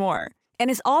so much more. And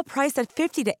is all priced at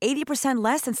 50 to 80%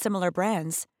 less than similar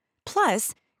brands.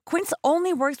 Plus, Quince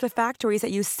only works with factories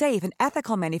that use safe and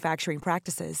ethical manufacturing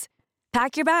practices.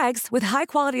 Pack your bags with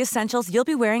high-quality essentials you'll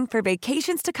be wearing for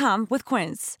vacations to come with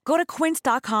Quince. Go to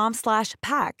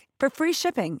quince.com/pack for free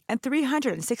shipping and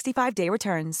 365-day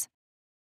returns.